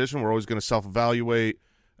competition. We're always going to self-evaluate,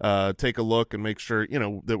 take a look, and make sure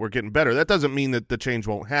that we're getting better. That doesn't mean that the change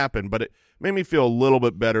won't happen, but it made me feel a little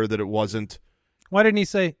bit better that it wasn't. Why didn't he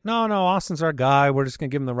say, no, Austin's our guy. We're just going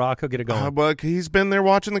to give him the rock. He'll get it going. But he's been there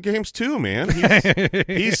watching the games too, man.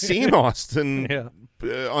 He's seen Austin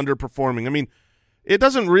underperforming. I mean, it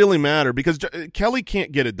doesn't really matter because Kelly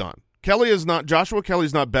can't get it done. Joshua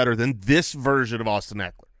Kelly's not better than this version of Austin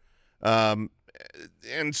Eckler.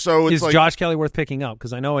 And so it's is Josh Kelly worth picking up?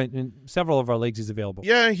 Because I know in several of our leagues he's available.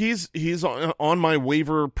 Yeah, he's on my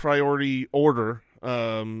waiver priority order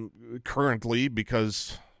currently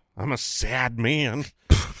because I'm a sad man.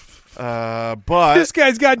 But this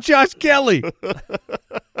guy's got Josh Kelly.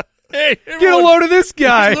 Hey, get a load of this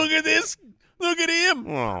guy. Look at this. Look at him.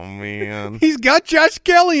 Oh, man. He's got Josh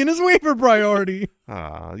Kelly in his waiver priority.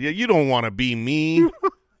 Yeah, you don't want to be me.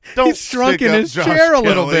 Don't He's shrunk in his Josh chair a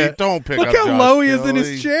little Kelly. bit. Don't pick Look up how Josh low he Kelly. is in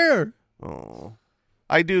his chair. Oh,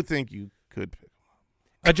 I do think you could pick him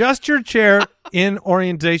up. Adjust your chair in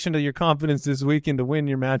orientation to your confidence this weekend to win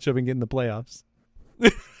your matchup and get in the playoffs.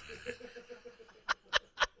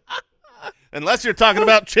 Unless you're talking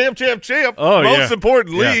about champ. Oh, most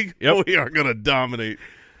important Yeah. league. Yep. We are going to dominate.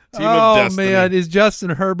 Team of destiny. Man, is Justin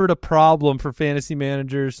Herbert a problem for fantasy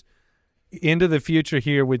managers into the future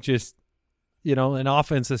here with just, an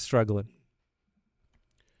offense that's struggling?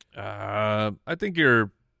 I think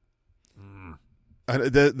you're...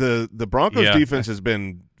 The Broncos defense has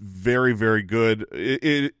been very, very good.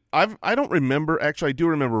 I don't remember. Actually, I do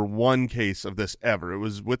remember one case of this ever. It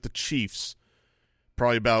was with the Chiefs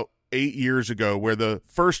probably about 8 years ago where the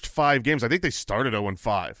first 5 games, I think they started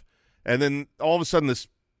 0-5. And then all of a sudden this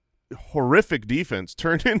horrific defense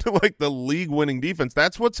turned into like the league-winning defense.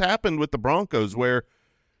 That's what's happened with the Broncos where,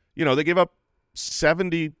 they gave up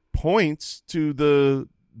 70 points to the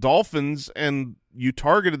Dolphins and you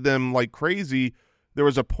targeted them like crazy. There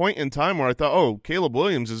was a point in time where I thought, Caleb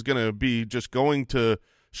Williams is going to be just going to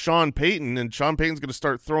Sean Payton and Sean Payton's going to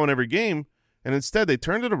start throwing every game. And instead they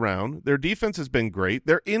turned it around. Their defense has been great.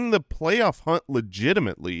 They're in the playoff hunt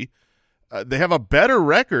legitimately. They have a better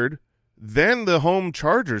record than the home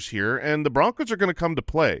Chargers here, and the Broncos are going to come to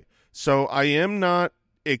play. So I am not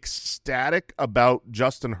ecstatic about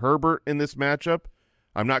Justin Herbert in this matchup.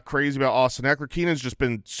 I'm not crazy about Austin Eckler. Keenan's just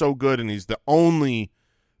been so good, and he's the only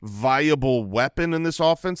viable weapon in this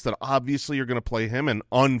offense that obviously you're going to play him, and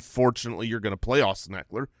unfortunately you're going to play Austin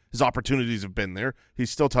Eckler. His opportunities have been there.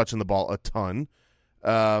 He's still touching the ball a ton.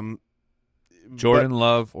 Jordan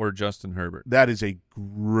Love or Justin Herbert? That is a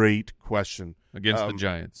great question. Against the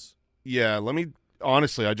Giants. Yeah,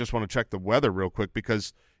 honestly, I just want to check the weather real quick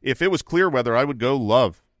because if it was clear weather, I would go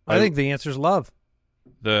Love. I think the answer is Love.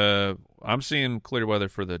 I'm seeing clear weather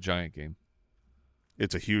for the Giant game.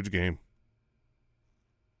 It's a huge game.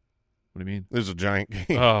 What do you mean? This is a Giant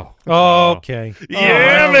game. Oh. Okay.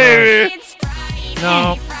 Yeah, baby.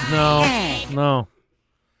 No,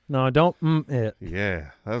 don't it. Yeah,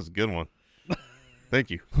 that was a good one. Thank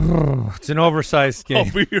you. It's an oversized game.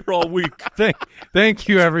 I'll be here all week. Thank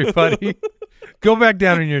you, everybody. Go back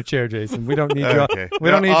down in your chair, Jason. We don't need you. Okay. We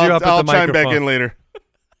don't need you up at the I'll microphone. chime back in later.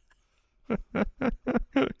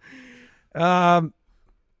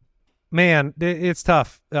 Man, it's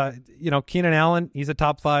tough. Keenan Allen, he's a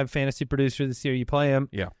top 5 fantasy producer this year. You play him.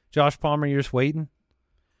 Yeah. Josh Palmer, you're just waiting.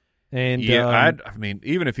 And yeah, I mean,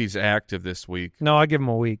 even if he's active this week. No, I give him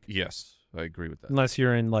a week. Yes, I agree with that. Unless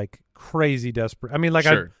you're in like crazy desperate. I mean, like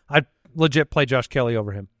sure. I'd legit play Josh Kelly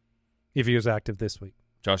over him if he was active this week.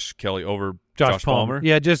 Josh Kelly over Josh Palmer?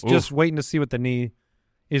 Yeah, just waiting to see what the knee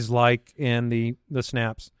is like and the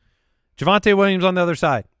snaps. Javonte Williams on the other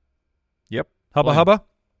side. Yep. Hubba.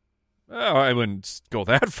 Oh, I wouldn't go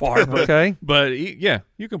that far. But, okay. But,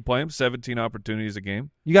 you can play him 17 opportunities a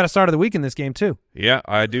game. You got a start of the week in this game, too. Yeah,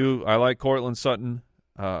 I do. I like Cortland Sutton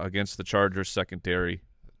against the Chargers secondary.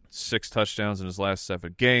 6 touchdowns in his last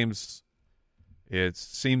 7 games. It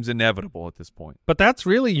seems inevitable at this point. But that's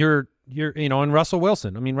really your and Russell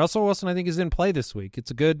Wilson. I mean, Russell Wilson, I think, is in play this week.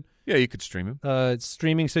 It's a good you could stream him.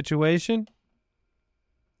 Streaming situation.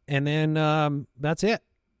 And then that's it.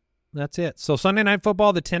 That's it. So Sunday Night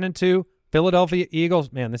Football, the 10-2 Philadelphia Eagles.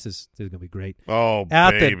 Man, this is going to be great. Oh,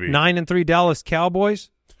 At baby. the 9-3 Dallas Cowboys.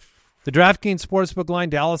 The DraftKings Sportsbook line,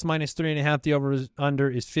 Dallas minus 3.5. The over-under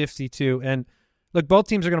is 52. And look, both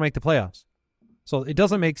teams are going to make the playoffs. So it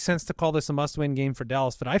doesn't make sense to call this a must-win game for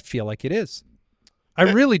Dallas, but I feel like it is. I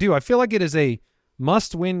really do. I feel like it is a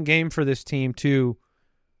must-win game for this team to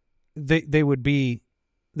they'd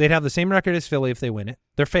have the same record as Philly if they win it.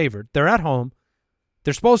 They're favored. They're at home.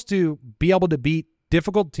 They're supposed to be able to beat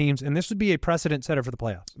difficult teams, and this would be a precedent setter for the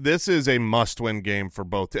playoffs. This is a must-win game for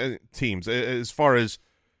both teams. As far as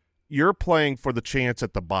you're playing for the chance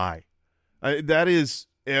at the bye, that is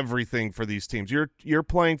everything for these teams. You're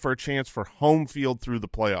playing for a chance for home field through the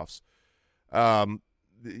playoffs.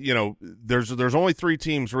 There's only 3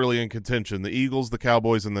 teams really in contention: the Eagles, the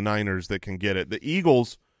Cowboys, and the Niners that can get it. The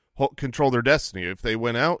Eagles control their destiny. If they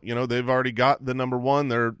win out, they've already got the number 1.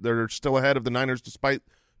 They're still ahead of the Niners despite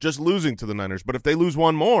just losing to the Niners. But if they lose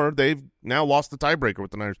one more, they've now lost the tiebreaker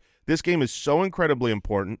with the Niners. This game is so incredibly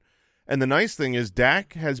important. And the nice thing is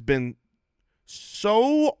Dak has been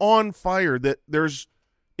so on fire that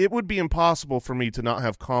it would be impossible for me to not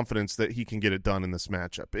have confidence that he can get it done in this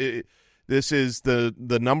matchup. This is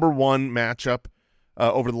the number 1 matchup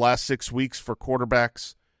over the last 6 weeks for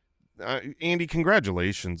quarterbacks. Andy,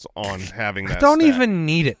 congratulations on having that. I don't stat. even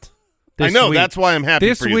need it. I know, week. that's why I'm happy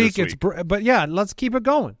this for you week. this week. But yeah, let's keep it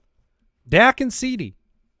going. Dak and CeeDee.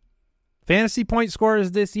 Fantasy point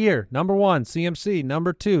scorers this year. Number 1, CMC.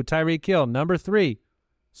 Number 2, Tyreek Hill. Number 3,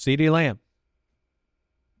 CeeDee Lamb.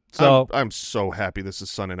 So I'm so happy this is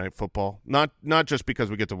Sunday Night Football. Not just because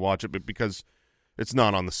we get to watch it, but because it's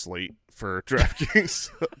not on the slate for DraftKings.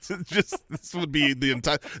 This would be the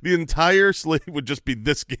entire slate would just be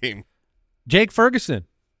this game. Jake Ferguson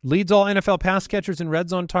leads all NFL pass catchers in red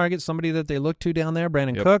zone targets, somebody that they look to down there.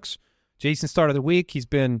 Brandon Cooks, Jason start of the week. He's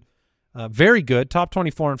been very good, top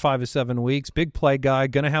 24 in 5 of 7 weeks. Big play guy,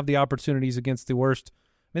 going to have the opportunities against the worst.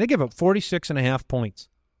 I mean, they give up 46.5 points,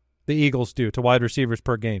 the Eagles do, to wide receivers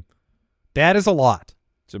per game. That is a lot.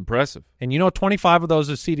 It's impressive. And 25 of those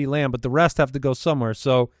are CeeDee Lamb, but the rest have to go somewhere.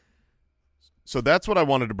 So that's what I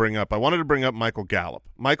wanted to bring up. I wanted to bring up Michael Gallup.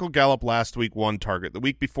 Michael Gallup last week 1 target. The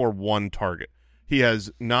week before 1 target. He has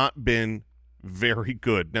not been very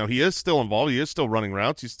good. Now, he is still involved. He is still running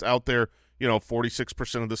routes. He's out there,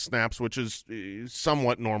 46% of the snaps, which is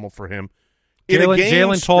somewhat normal for him.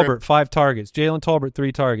 Jalen Tolbert, 5 targets. Jalen Tolbert,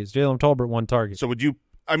 3 targets. Jalen Tolbert, 1 target. So would you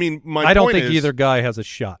 – I mean, I don't think either guy has a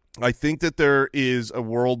shot. I think that there is a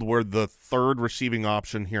world where the third receiving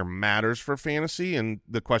option here matters for fantasy, and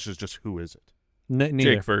the question is just who is it?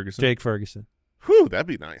 Neither. Jake Ferguson. Whew, that'd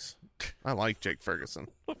be nice. I like Jake Ferguson.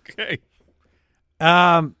 Okay.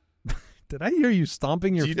 Did I hear you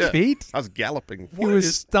stomping your feet? I was galloping. He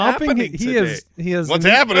was stomping. He is. What's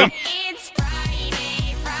happening? It's Friday.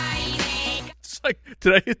 It's like,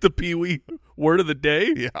 did I hit the Pee-wee word of the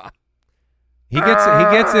day? Yeah. He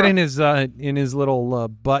gets it in his little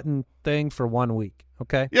button thing for 1 week.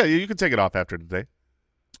 Okay. Yeah, you can take it off after today.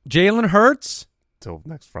 Jalen Hurts, Till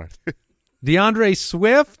next Friday. DeAndre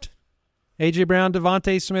Swift, A.J. Brown,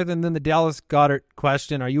 Devontae Smith, and then the Dallas Goedert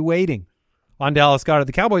question. Are you waiting on Dallas Goedert?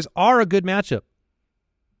 The Cowboys are a good matchup,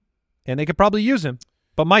 and they could probably use him.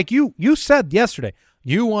 But, Mike, you said yesterday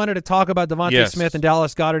you wanted to talk about Devontae Smith and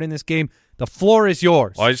Dallas Goedert in this game. The floor is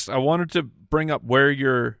yours. Well, I wanted to bring up where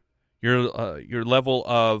your level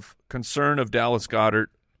of concern of Dallas Goedert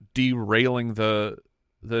derailing the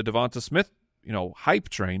Devonta Smith, hype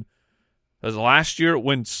train. Because last year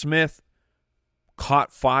when Smith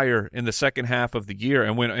caught fire in the second half of the year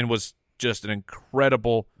and was just an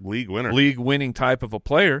incredible league winning type of a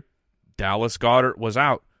player, Dallas Goedert was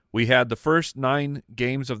out. we had the first 9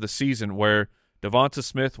 games of the season where Devonta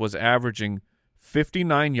Smith was averaging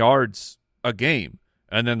 59 yards a game.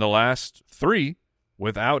 And then the last 3,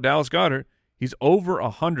 without Dallas Goedert, he's over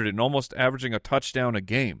 100 and almost averaging a touchdown a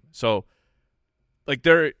game. So, like,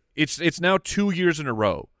 it's now 2 years in a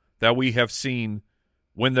row that we have seen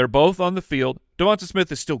when they're both on the field, Devonta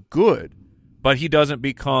Smith is still good, but he doesn't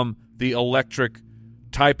become the electric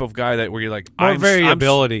type of guy that where you're like, More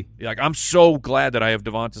variability. I'm so glad that I have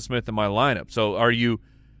Devonta Smith in my lineup. So are you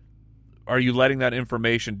letting that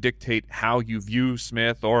information dictate how you view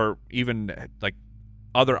Smith, or even like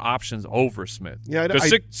other options over Smith? Yeah,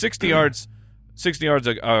 because 60 yards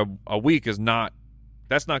a week is not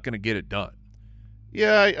going to get it done.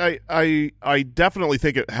 Yeah, I definitely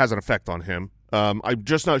think it has an effect on him. I'm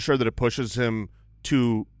just not sure that it pushes him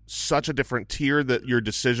to such a different tier that your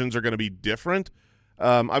decisions are going to be different.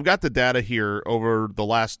 I've got the data here over the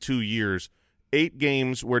last 2 years. 8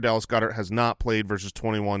 games where Dallas Goedert has not played versus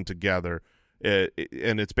 21 together. And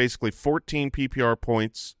it's basically 14 PPR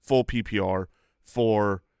points, full PPR,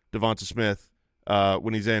 for Devonta Smith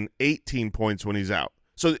when he's in, 18 points when he's out.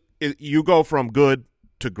 So you go from good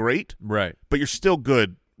to great, right? But you're still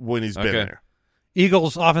good when he's been there.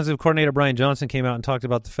 Eagles offensive coordinator Brian Johnson came out and talked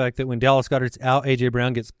about the fact that when Dallas Goedert's out, A.J.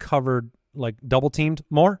 Brown gets covered, like double-teamed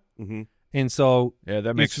more. Mm-hmm. And so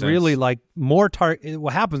that makes sense. Really like more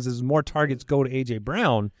what happens is more targets go to A.J.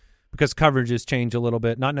 Brown because coverages change a little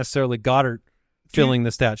bit, not necessarily Goedert filling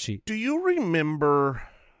the stat sheet. Do you remember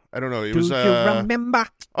 – I don't know. It was you remember?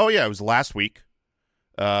 Oh, yeah, it was last week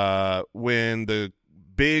when the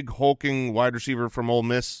big hulking wide receiver from Ole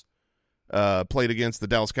Miss played against the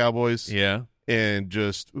Dallas Cowboys. Yeah. And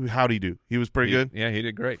just, how'd he do? He was pretty good? Yeah, he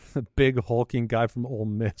did great. The big hulking guy from Ole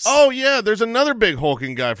Miss. Oh, yeah, there's another big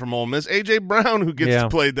hulking guy from Ole Miss, A.J. Brown, who gets to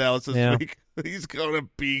play Dallas this week. He's going to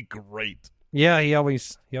be great. Yeah, he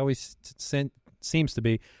always seems to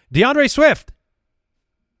be. DeAndre Swift.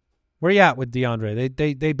 Where you at with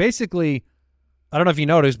DeAndre? They basically, I don't know if you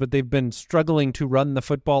noticed, but they've been struggling to run the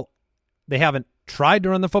football. They haven't tried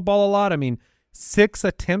to run the football a lot. I mean, 6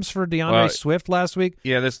 attempts for DeAndre Swift last week.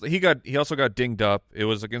 Yeah, he also got dinged up. It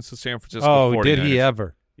was against the San Francisco 49ers. Did he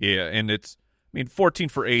ever? Yeah, and 14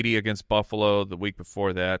 for 80 against Buffalo the week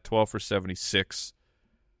before that, 12 for 76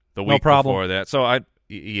 the week before that. So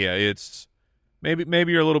it's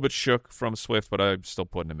maybe you're a little bit shook from Swift, but I'm still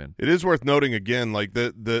putting him in. It is worth noting again, like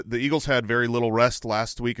the Eagles had very little rest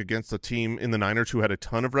last week against a team in the Niners who had a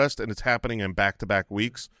ton of rest, and it's happening in back-to-back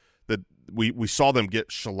weeks. That we saw them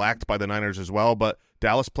get shellacked by the Niners as well, but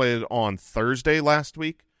Dallas played on Thursday last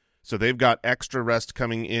week, so they've got extra rest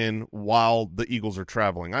coming in while the Eagles are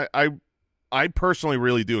traveling. I personally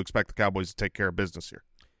really do expect the Cowboys to take care of business here.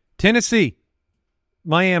 Tennessee,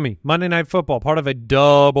 Miami, Monday Night Football, part of a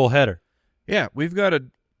doubleheader. Yeah, we've got a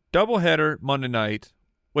doubleheader Monday night,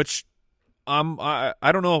 which I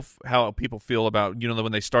don't know how people feel about,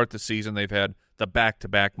 when they start the season, they've had the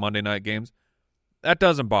back-to-back Monday night games. That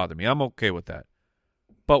doesn't bother me. I'm okay with that.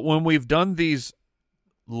 But when we've done these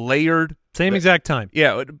layered... Same exact time.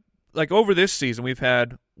 Yeah, like over this season, we've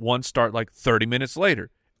had one start like 30 minutes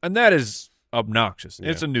later. And that is obnoxious.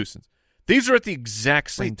 Yeah. It's a nuisance. These are at the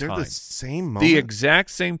exact same time. They're the same moment? The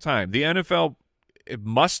exact same time. The NFL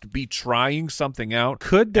must be trying something out,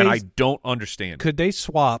 and I don't understand. Could they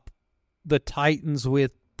swap the Titans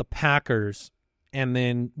with the Packers, and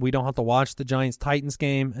then we don't have to watch the Giants-Titans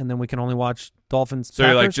game, and then we can only watch Dolphins-Packers? So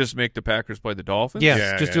you're like, just make the Packers play the Dolphins?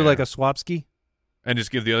 Yes, do like a swapski. And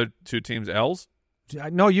just give the other two teams L's?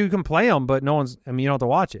 No, you can play them, but no one's. I mean, you don't have to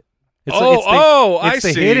watch it. I see.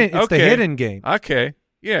 It's the hidden game. Okay,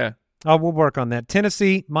 yeah. We'll work on that.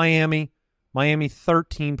 Tennessee, Miami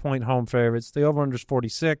 13-point home favorites. The over-under is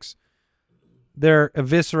 46. They're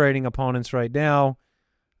eviscerating opponents right now.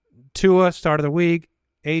 Tua, start of the week.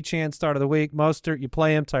 Achane, start of the week. Mostert, you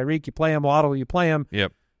play him. Tyreek, you play him. Waddle, you play him.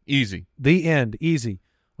 Yep, easy. The end, easy.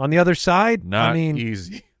 On the other side, not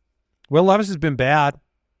easy. Will Levis has been bad.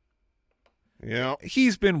 Yeah,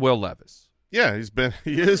 he's been Will Levis. Yeah,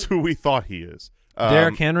 he is who we thought he is.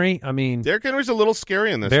 Derrick Henry, Derrick Henry's a little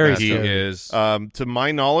scary in this very matchup. He is. To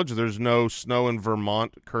my knowledge, there's no snow in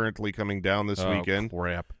Vermont currently coming down this weekend.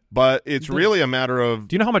 Crap. But it's really a matter of...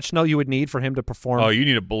 Do you know how much snow you would need for him to perform? Oh, you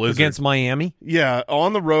need a blizzard. Against Miami? Yeah,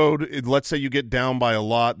 on the road, let's say you get down by a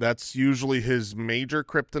lot. That's usually his major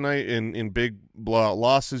kryptonite in big blowout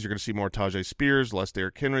losses. You're going to see more Tajay Spears, less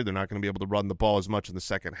Derrick Henry. They're not going to be able to run the ball as much in the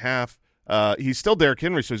second half. He's still Derrick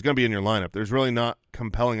Henry, so he's going to be in your lineup. There's really not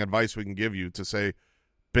compelling advice we can give you to say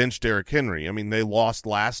bench Derrick Henry. I mean, they lost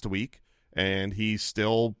last week, and he's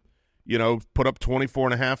still put up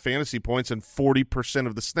 24.5 fantasy points and 40%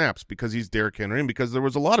 of the snaps because he's Derrick Henry and because there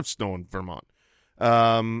was a lot of snow in Vermont.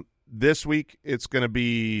 This week, it's going to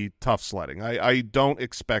be tough sledding. I don't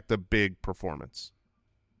expect a big performance.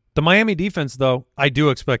 The Miami defense, though, I do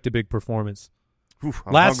expect a big performance. Oof,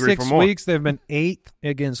 I'm Last hungry 6 for more. weeks, they've been 8th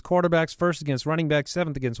against quarterbacks, 1st against running backs,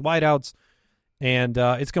 7th against wideouts, and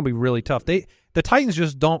it's going to be really tough. The Titans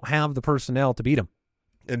just don't have the personnel to beat them.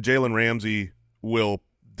 And Jalen Ramsey will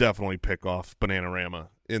definitely pick off Bananarama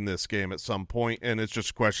in this game at some point, and it's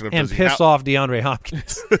just a question of piss off DeAndre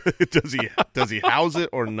Hopkins. does he house it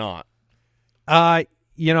or not?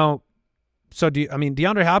 So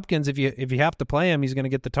DeAndre Hopkins, if you have to play him, he's going to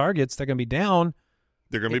get the targets. They're going to be down.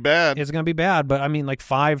 They're going to be bad. It's going to be bad, but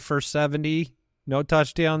 5 for 70, no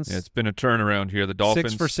touchdowns. Yeah, it's been a turnaround here. The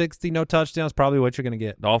Dolphins 6 for 60, no touchdowns. Probably what you're going to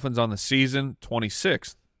get. Dolphins on the season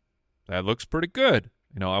 26th. That looks pretty good.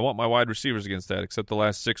 I want my wide receivers against that. Except the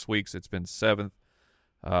last 6 weeks, it's been 7th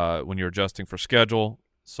when you're adjusting for schedule.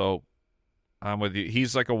 So I'm with you.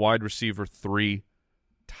 He's like a wide receiver 3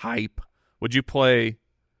 type. Would you play?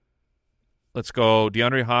 Let's go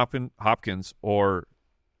DeAndre Hopkins or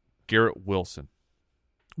Garrett Wilson.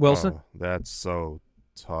 Wilson. Oh, that's so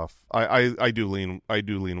tough. I do lean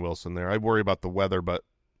Wilson there. I worry about the weather, but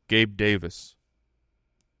Gabe Davis.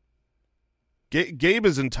 Gabe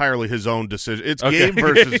is entirely his own decision. It's Okay. Gabe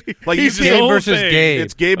versus He's his Gabe own versus thing. Gabe.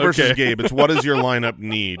 It's Gabe versus Okay. Gabe. It's what does your lineup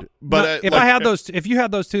need? But if you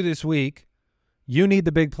had those two this week, you need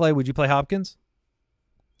the big play. Would you play Hopkins?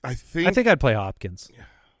 I think I'd play Hopkins.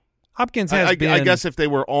 Hopkins has I been. guess if they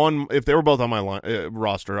were both on my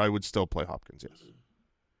roster, I would still play Hopkins. Yes.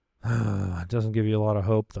 It doesn't give you a lot of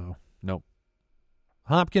hope, though. Nope.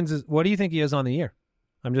 Hopkins is. What do you think he is on the year?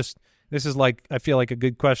 This is I feel like a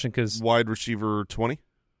good question because Wide receiver 20.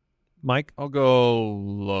 Mike. I'll go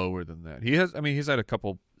lower than that. He's had a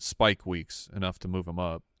couple spike weeks enough to move him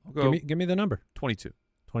up. I'll go Give me the number. 22.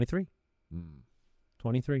 23.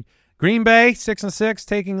 23. Green Bay 6-6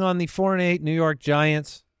 taking on the 4-8 New York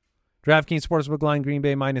Giants. DraftKings Sportsbook line Green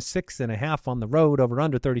Bay -6.5 on the road over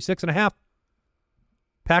under 36.5.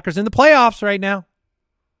 Packers in the playoffs right now.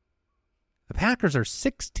 The Packers are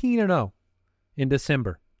 16-0 in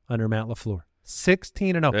December under Matt LaFleur.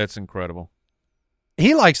 16-0. That's incredible.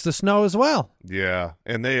 He likes the snow as well. Yeah,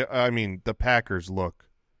 and the Packers look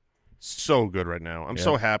so good right now. I'm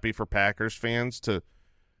so happy for Packers fans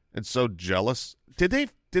and so jealous. Did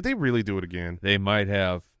they really do it again? They might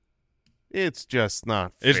have. It's just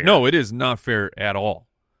not fair. It is not fair at all.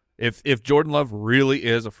 If Jordan Love really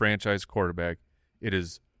is a franchise quarterback, it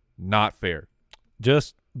is not fair.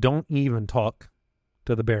 Just don't even talk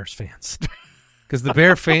to the Bears fans because the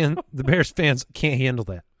Bears fans can't handle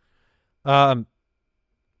that.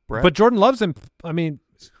 Brett? But Jordan loves him.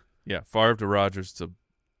 Yeah, Favre to Rodgers to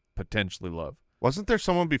potentially Love. Wasn't there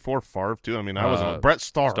someone before Favre too? I wasn't. Brett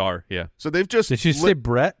Starr. Starr, yeah. So they've just Did you say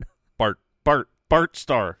Brett? Bart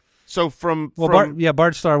Starr. So from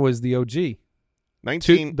Bart Starr was the OG.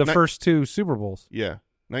 The first first 2 Super Bowls. Yeah,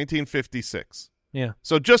 1956. Yeah.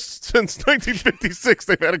 So just since 1956,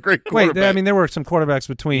 they've had a great quarterback. Wait, there were some quarterbacks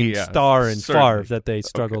between Starr and certainly. Favre that they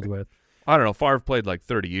struggled with. I don't know. Favre played like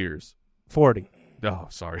 30 years. 40. Oh,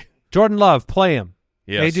 sorry. Jordan Love, play him.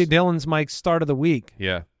 Yes. A.J. Dillon's Mike's start of the week.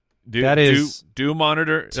 Yeah. That is do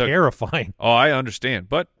monitor. Terrifying. I understand.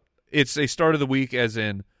 But it's a start of the week as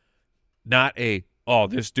in not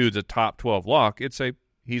this dude's a top 12 lock. It's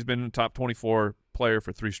he's been a top 24 player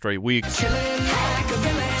for 3 straight weeks.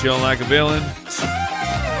 Chilling like a villain.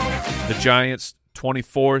 The Giants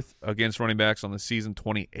 24th against running backs on the season,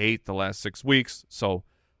 28th the last 6 weeks. So,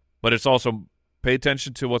 but it's also pay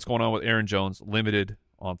attention to what's going on with Aaron Jones, limited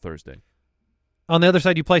on Thursday. On the other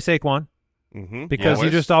side, you play Saquon because Always. you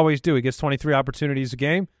just always do. He gets 23 opportunities a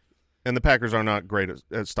game. And the Packers are not great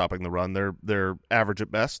at stopping the run. They're average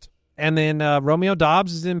at best. And then Romeo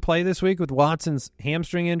Doubs is in play this week with Watson's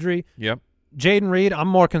hamstring injury. Yep. Jaden Reed, I'm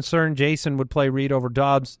more concerned Jason would play Reed over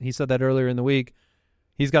Doubs. He said that earlier in the week.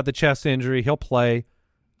 He's got the chest injury. He'll play.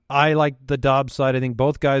 I like the Doubs side. I think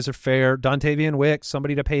both guys are fair. Dontavian Wicks,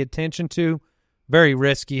 somebody to pay attention to. Very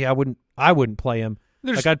risky. I wouldn't play him.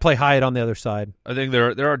 I'd play Hyatt on the other side. I think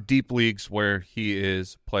there are deep leagues where he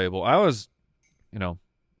is playable. I was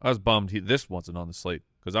bummed this wasn't on the slate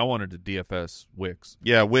because I wanted to DFS Wicks.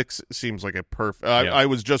 Yeah, Wicks seems like a perfect. I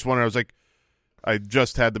was just wondering. I was like, I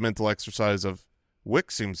just had the mental exercise of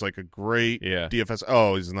Wicks seems like a great DFS.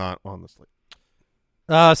 Oh, he's not on the slate.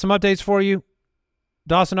 Some updates for you.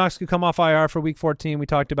 Dawson Knox could come off IR for Week 14. We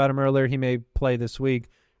talked about him earlier. He may play this week.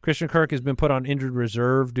 Christian Kirk has been put on injured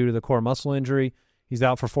reserve due to the core muscle injury. He's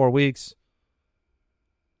out for 4 weeks.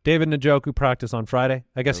 David Njoku practiced on Friday.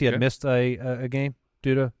 I guess he had Okay. missed a game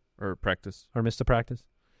due to Or practice. or missed a practice.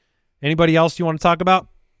 Anybody else you want to talk about?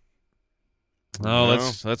 No,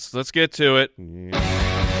 No. let's get to it.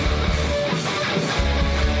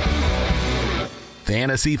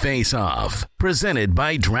 Fantasy Face Off, presented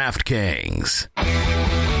by DraftKings.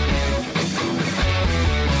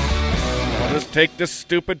 I'll just take this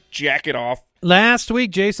stupid jacket off. Last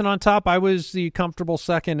week, Jason on top. I was the comfortable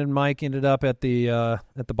second, and Mike ended up at the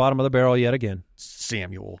bottom of the barrel yet again.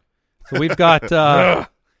 Samuel. So we've got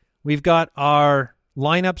we've got our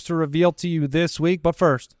lineups to reveal to you this week. But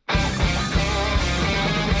first,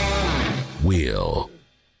 Wheel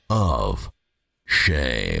of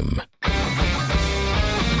Shame.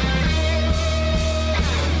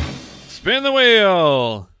 Spin the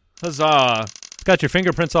wheel. Huzzah. it's got your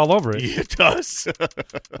fingerprints all over it. It does.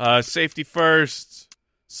 Safety first.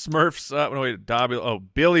 Smurfs. Dobby. Oh,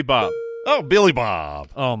 Billy Bob. Oh, Billy Bob.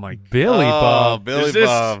 Oh, my. Billy Bob. Billy Is this-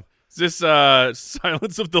 Bob. Is this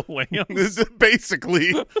Silence of the Lambs? This is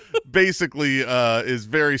basically is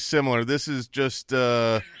very similar. This is just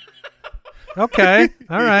Okay,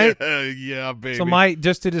 all right. yeah, baby. So Mike,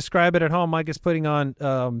 just to describe it at home, Mike is putting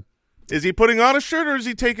on. Is he putting on a shirt or is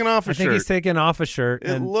he taking off a I think shirt? he's taking off a shirt. It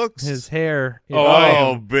and looks- his hair. Is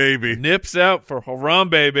Oh, baby. Nips out for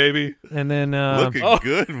Harambe, baby. and then Looking Oh.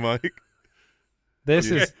 good, Mike.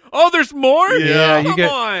 this is Oh, there's more? Yeah, you Come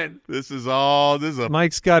get- on. This is a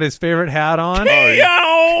Mike's got his favorite hat on.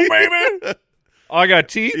 Yo, baby. Oh, I got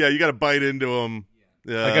teeth? yeah, you got to bite into them.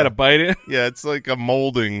 Yeah. I got to bite it. Yeah, it's like a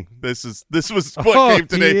molding. This was what Oh, came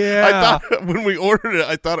today. yeah. I thought when we ordered it,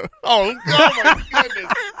 I thought, oh my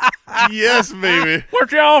goodness. Yes, baby.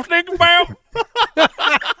 What y'all thinking about?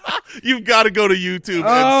 You've got to go to YouTube and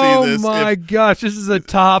Oh see this. my If- gosh, this is a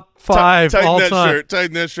top five tighten all that time. shirt.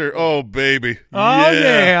 Tighten that shirt. Oh, baby. Oh,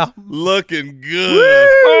 yeah. Looking good.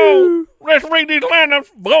 Oh, let's read these lineups,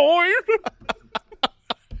 boys.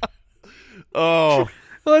 Oh,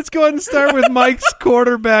 Let's go ahead and start with Mike's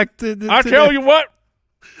quarterback. I tell you what,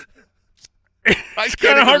 I kinda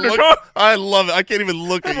can't hard even to look. talk. I love it. I can't even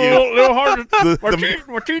look at a you. little hard to The-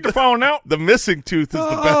 my teeth are falling out. The missing tooth is the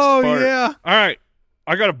best Oh part. yeah. All right,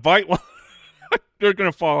 I got to bite one. They're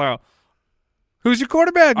going to fall out. Who's your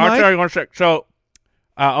quarterback, I'll Mike? tell you one sec. So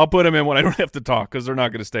I'll put them in when I don't have to talk because they're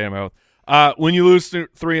not going to stay in my mouth. When you lose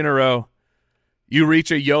three in a row, you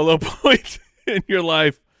reach a YOLO point in your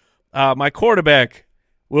life. My quarterback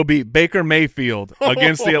will be Baker Mayfield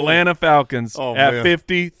against the Atlanta Falcons Oh, at man.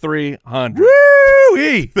 5,300.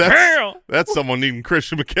 Woo-wee. That's someone needing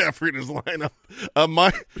Christian McCaffrey in his lineup.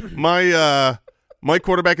 My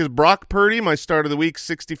quarterback is Brock Purdy. My start of the week,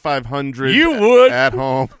 6,500. You would. at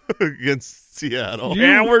home against Seattle.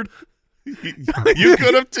 Howard. You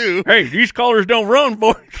could have too. Hey, these colors don't run,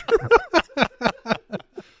 boys.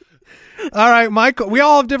 All right, Mike. We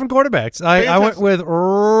all have different quarterbacks. I went Fantastic. with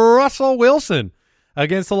Russell Wilson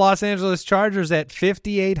against the Los Angeles Chargers at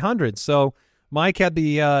 5,800. So Mike had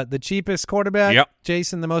the cheapest quarterback. Yep.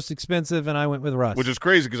 Jason the most expensive, and I went with Russ. Which is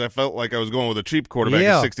crazy because I felt like I was going with a cheap quarterback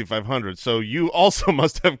Yeah. at 6,500. So you also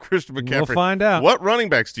must have Christian McCaffrey. We'll find out. What running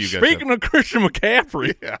backs do you guys Speaking of Christian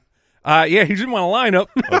McCaffrey, have? yeah, he's in my lineup.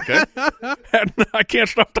 Okay. And I can't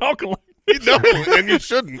stop talking. No, and you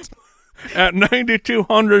shouldn't. At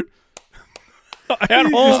 9,200 at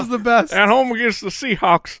This home. is the best. At home against the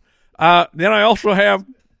Seahawks. Then I also have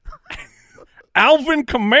Alvin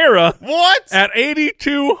Kamara What? at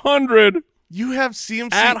 8,200 You have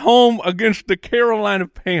CMC. at home against the Carolina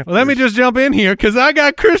Panthers. Well, let me just jump in here because I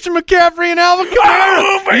got Christian McCaffrey and Alvin Kamara.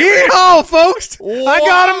 Oh, baby. Yeehaw, folks! I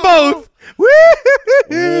got them both.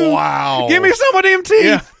 Woo! Wow. Give me some of them teeth.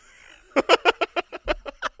 Yeah.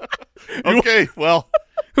 Okay, well,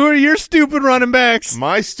 Who are your stupid running backs?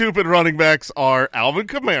 my stupid running backs are Alvin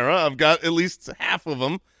Kamara. I've got at least half of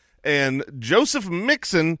them. And Joseph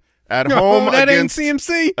Mixon at home that against ain't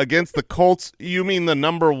CMC. against the Colts. You mean the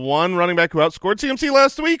number one running back who outscored CMC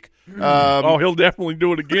last week? Oh, he'll definitely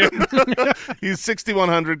do it again. He's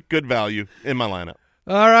 6,100. Good value in my lineup.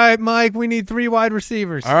 All right, Mike, we need 3 wide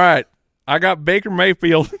receivers. All right. I got Baker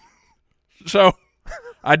Mayfield. So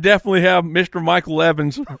I definitely have Mr. Michael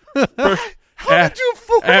Evans How did you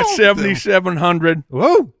fool at them? 7,700.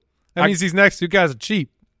 Whoa. That means these next two guys are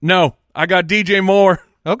cheap. No, I got DJ Moore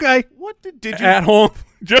Okay. What did you at home.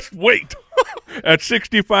 Just wait. At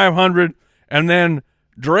 6,500. And then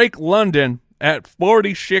Drake London at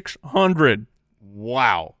 4,600.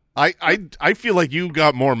 Wow. I feel like you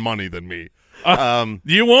got more money than me.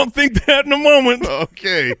 You won't think that in a moment.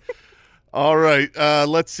 Okay. All right.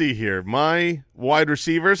 Let's see here. My wide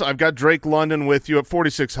receivers, I've got Drake London with you at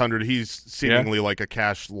 4,600. He's seemingly like a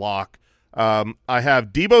cash lock. I have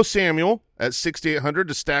Deebo Samuel at 6,800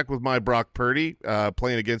 to stack with my Brock Purdy,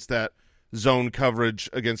 playing against that zone coverage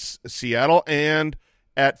against Seattle. And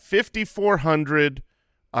at 5,400,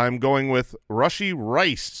 I'm going with Rashee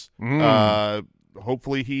Rice.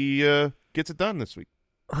 Hopefully he gets it done this week.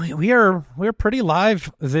 We're pretty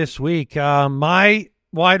live this week. My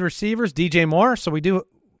wide receivers, DJ Moore. So we do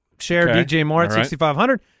share DJ Moore at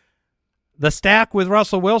 6,500. The stack with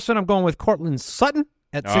Russell Wilson, I'm going with Cortland Sutton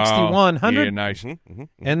at 6,100. Yeah, nice.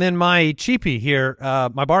 And then my cheapie here,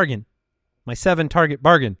 my bargain, my 7-target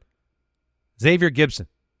bargain, Xavier Gibson,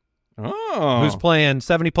 who's playing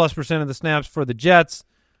 70+% of the snaps for the Jets.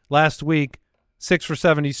 Last week, 6 for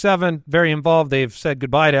 77, very involved. They've said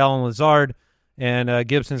goodbye to Allen Lazard, and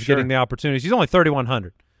Gibson's getting the opportunities. He's only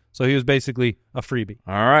 3,100, so he was basically a freebie.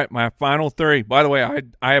 All right, my final 3. By the way,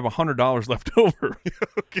 I have $100 left over.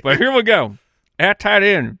 But here we go. At tight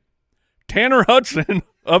end, Tanner Hudson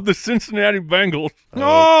of the Cincinnati Bengals.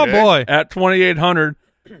 Oh, boy. At 2,800.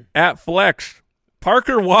 At flex,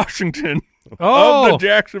 Parker Washington of the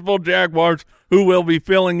Jacksonville Jaguars, who will be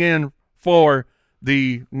filling in for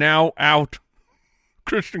the now out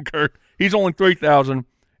Christian Kirk. He's only 3,000.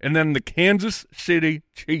 And then the Kansas City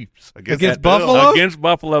Chiefs against Buffalo. Against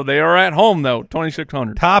Buffalo, they are at home though.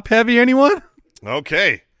 2,600. Top heavy, anyone?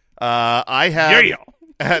 Okay, I have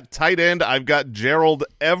at tight end. I've got Gerald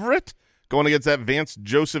Everett going against that Vance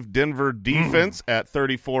Joseph Denver defense at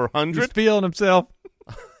 3,400. He's feeling himself.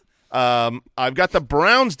 I've got the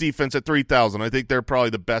Browns defense at 3,000. I think they're probably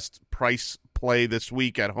the best price play this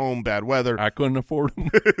week at home, bad weather. I couldn't afford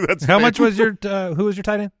them. How much was your who was your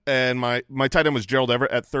tight end? And my tight end was Gerald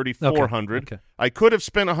Everett at 3,400. Okay. I could have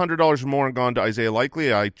spent $100 more and gone to Isaiah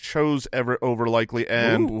Likely. I chose Everett over Likely,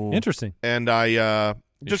 and Interesting. And I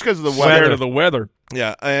just because of the Sweater weather. to the weather.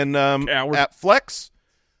 Yeah, and at flex,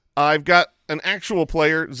 I've got an actual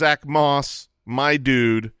player, Zach Moss, my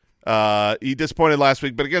dude. He disappointed last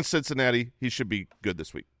week, but against Cincinnati, he should be good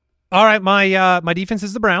this week. All right, my defense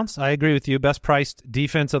is the Browns. I agree with you. Best priced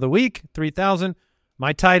defense of the week, 3,000.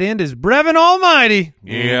 My tight end is Brevin Almighty.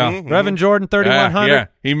 Yeah. Brevin Jordan, 3,100. Yeah,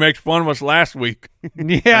 he makes fun of us last week.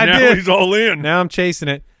 Yeah, I now did. He's all in. Now I'm chasing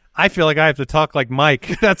it. I feel like I have to talk like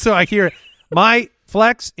Mike. That's how I hear it. My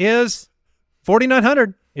flex is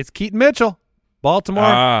 4,900. It's Keaton Mitchell,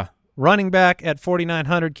 Baltimore, running back at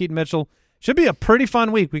 4,900. Keaton Mitchell. Should be a pretty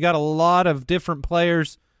fun week. We got a lot of different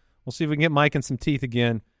players. We'll see if we can get Mike in some teeth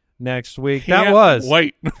again next week.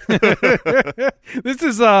 Wait. This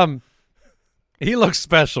is he looks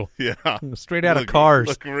special. Yeah. Straight out of Cars.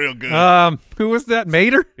 Looking real good. Who was that?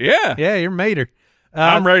 Mater? Yeah. Yeah, you're Mater.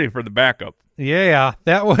 I'm ready for the backup. Yeah,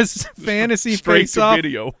 that was Fantasy Straight Face-Off to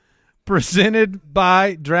video. presented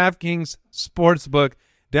by DraftKings Sportsbook.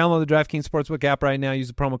 Download the DraftKings Sportsbook app right now. Use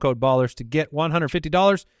the promo code BALLERS to get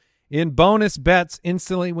 $150 in bonus bets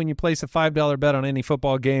instantly when you place a $5 bet on any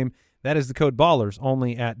football game. That is the code BALLERS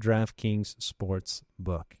only at DraftKings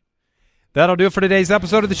Sportsbook. That'll do it for today's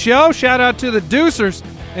episode of the show. Shout out to the Deucers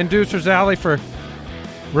and Deucers Alley for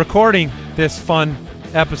recording this fun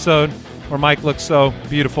episode where Mike looks so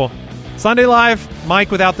beautiful. Sunday Live,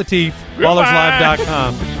 Mike without the teeth,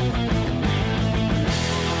 ballerslive.com.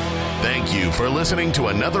 Thank you for listening to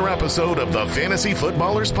another episode of the Fantasy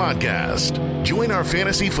Footballers Podcast. Join our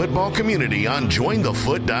fantasy football community on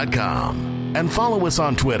jointhefoot.com and follow us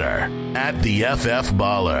on Twitter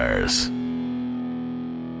 @TheFFBallers.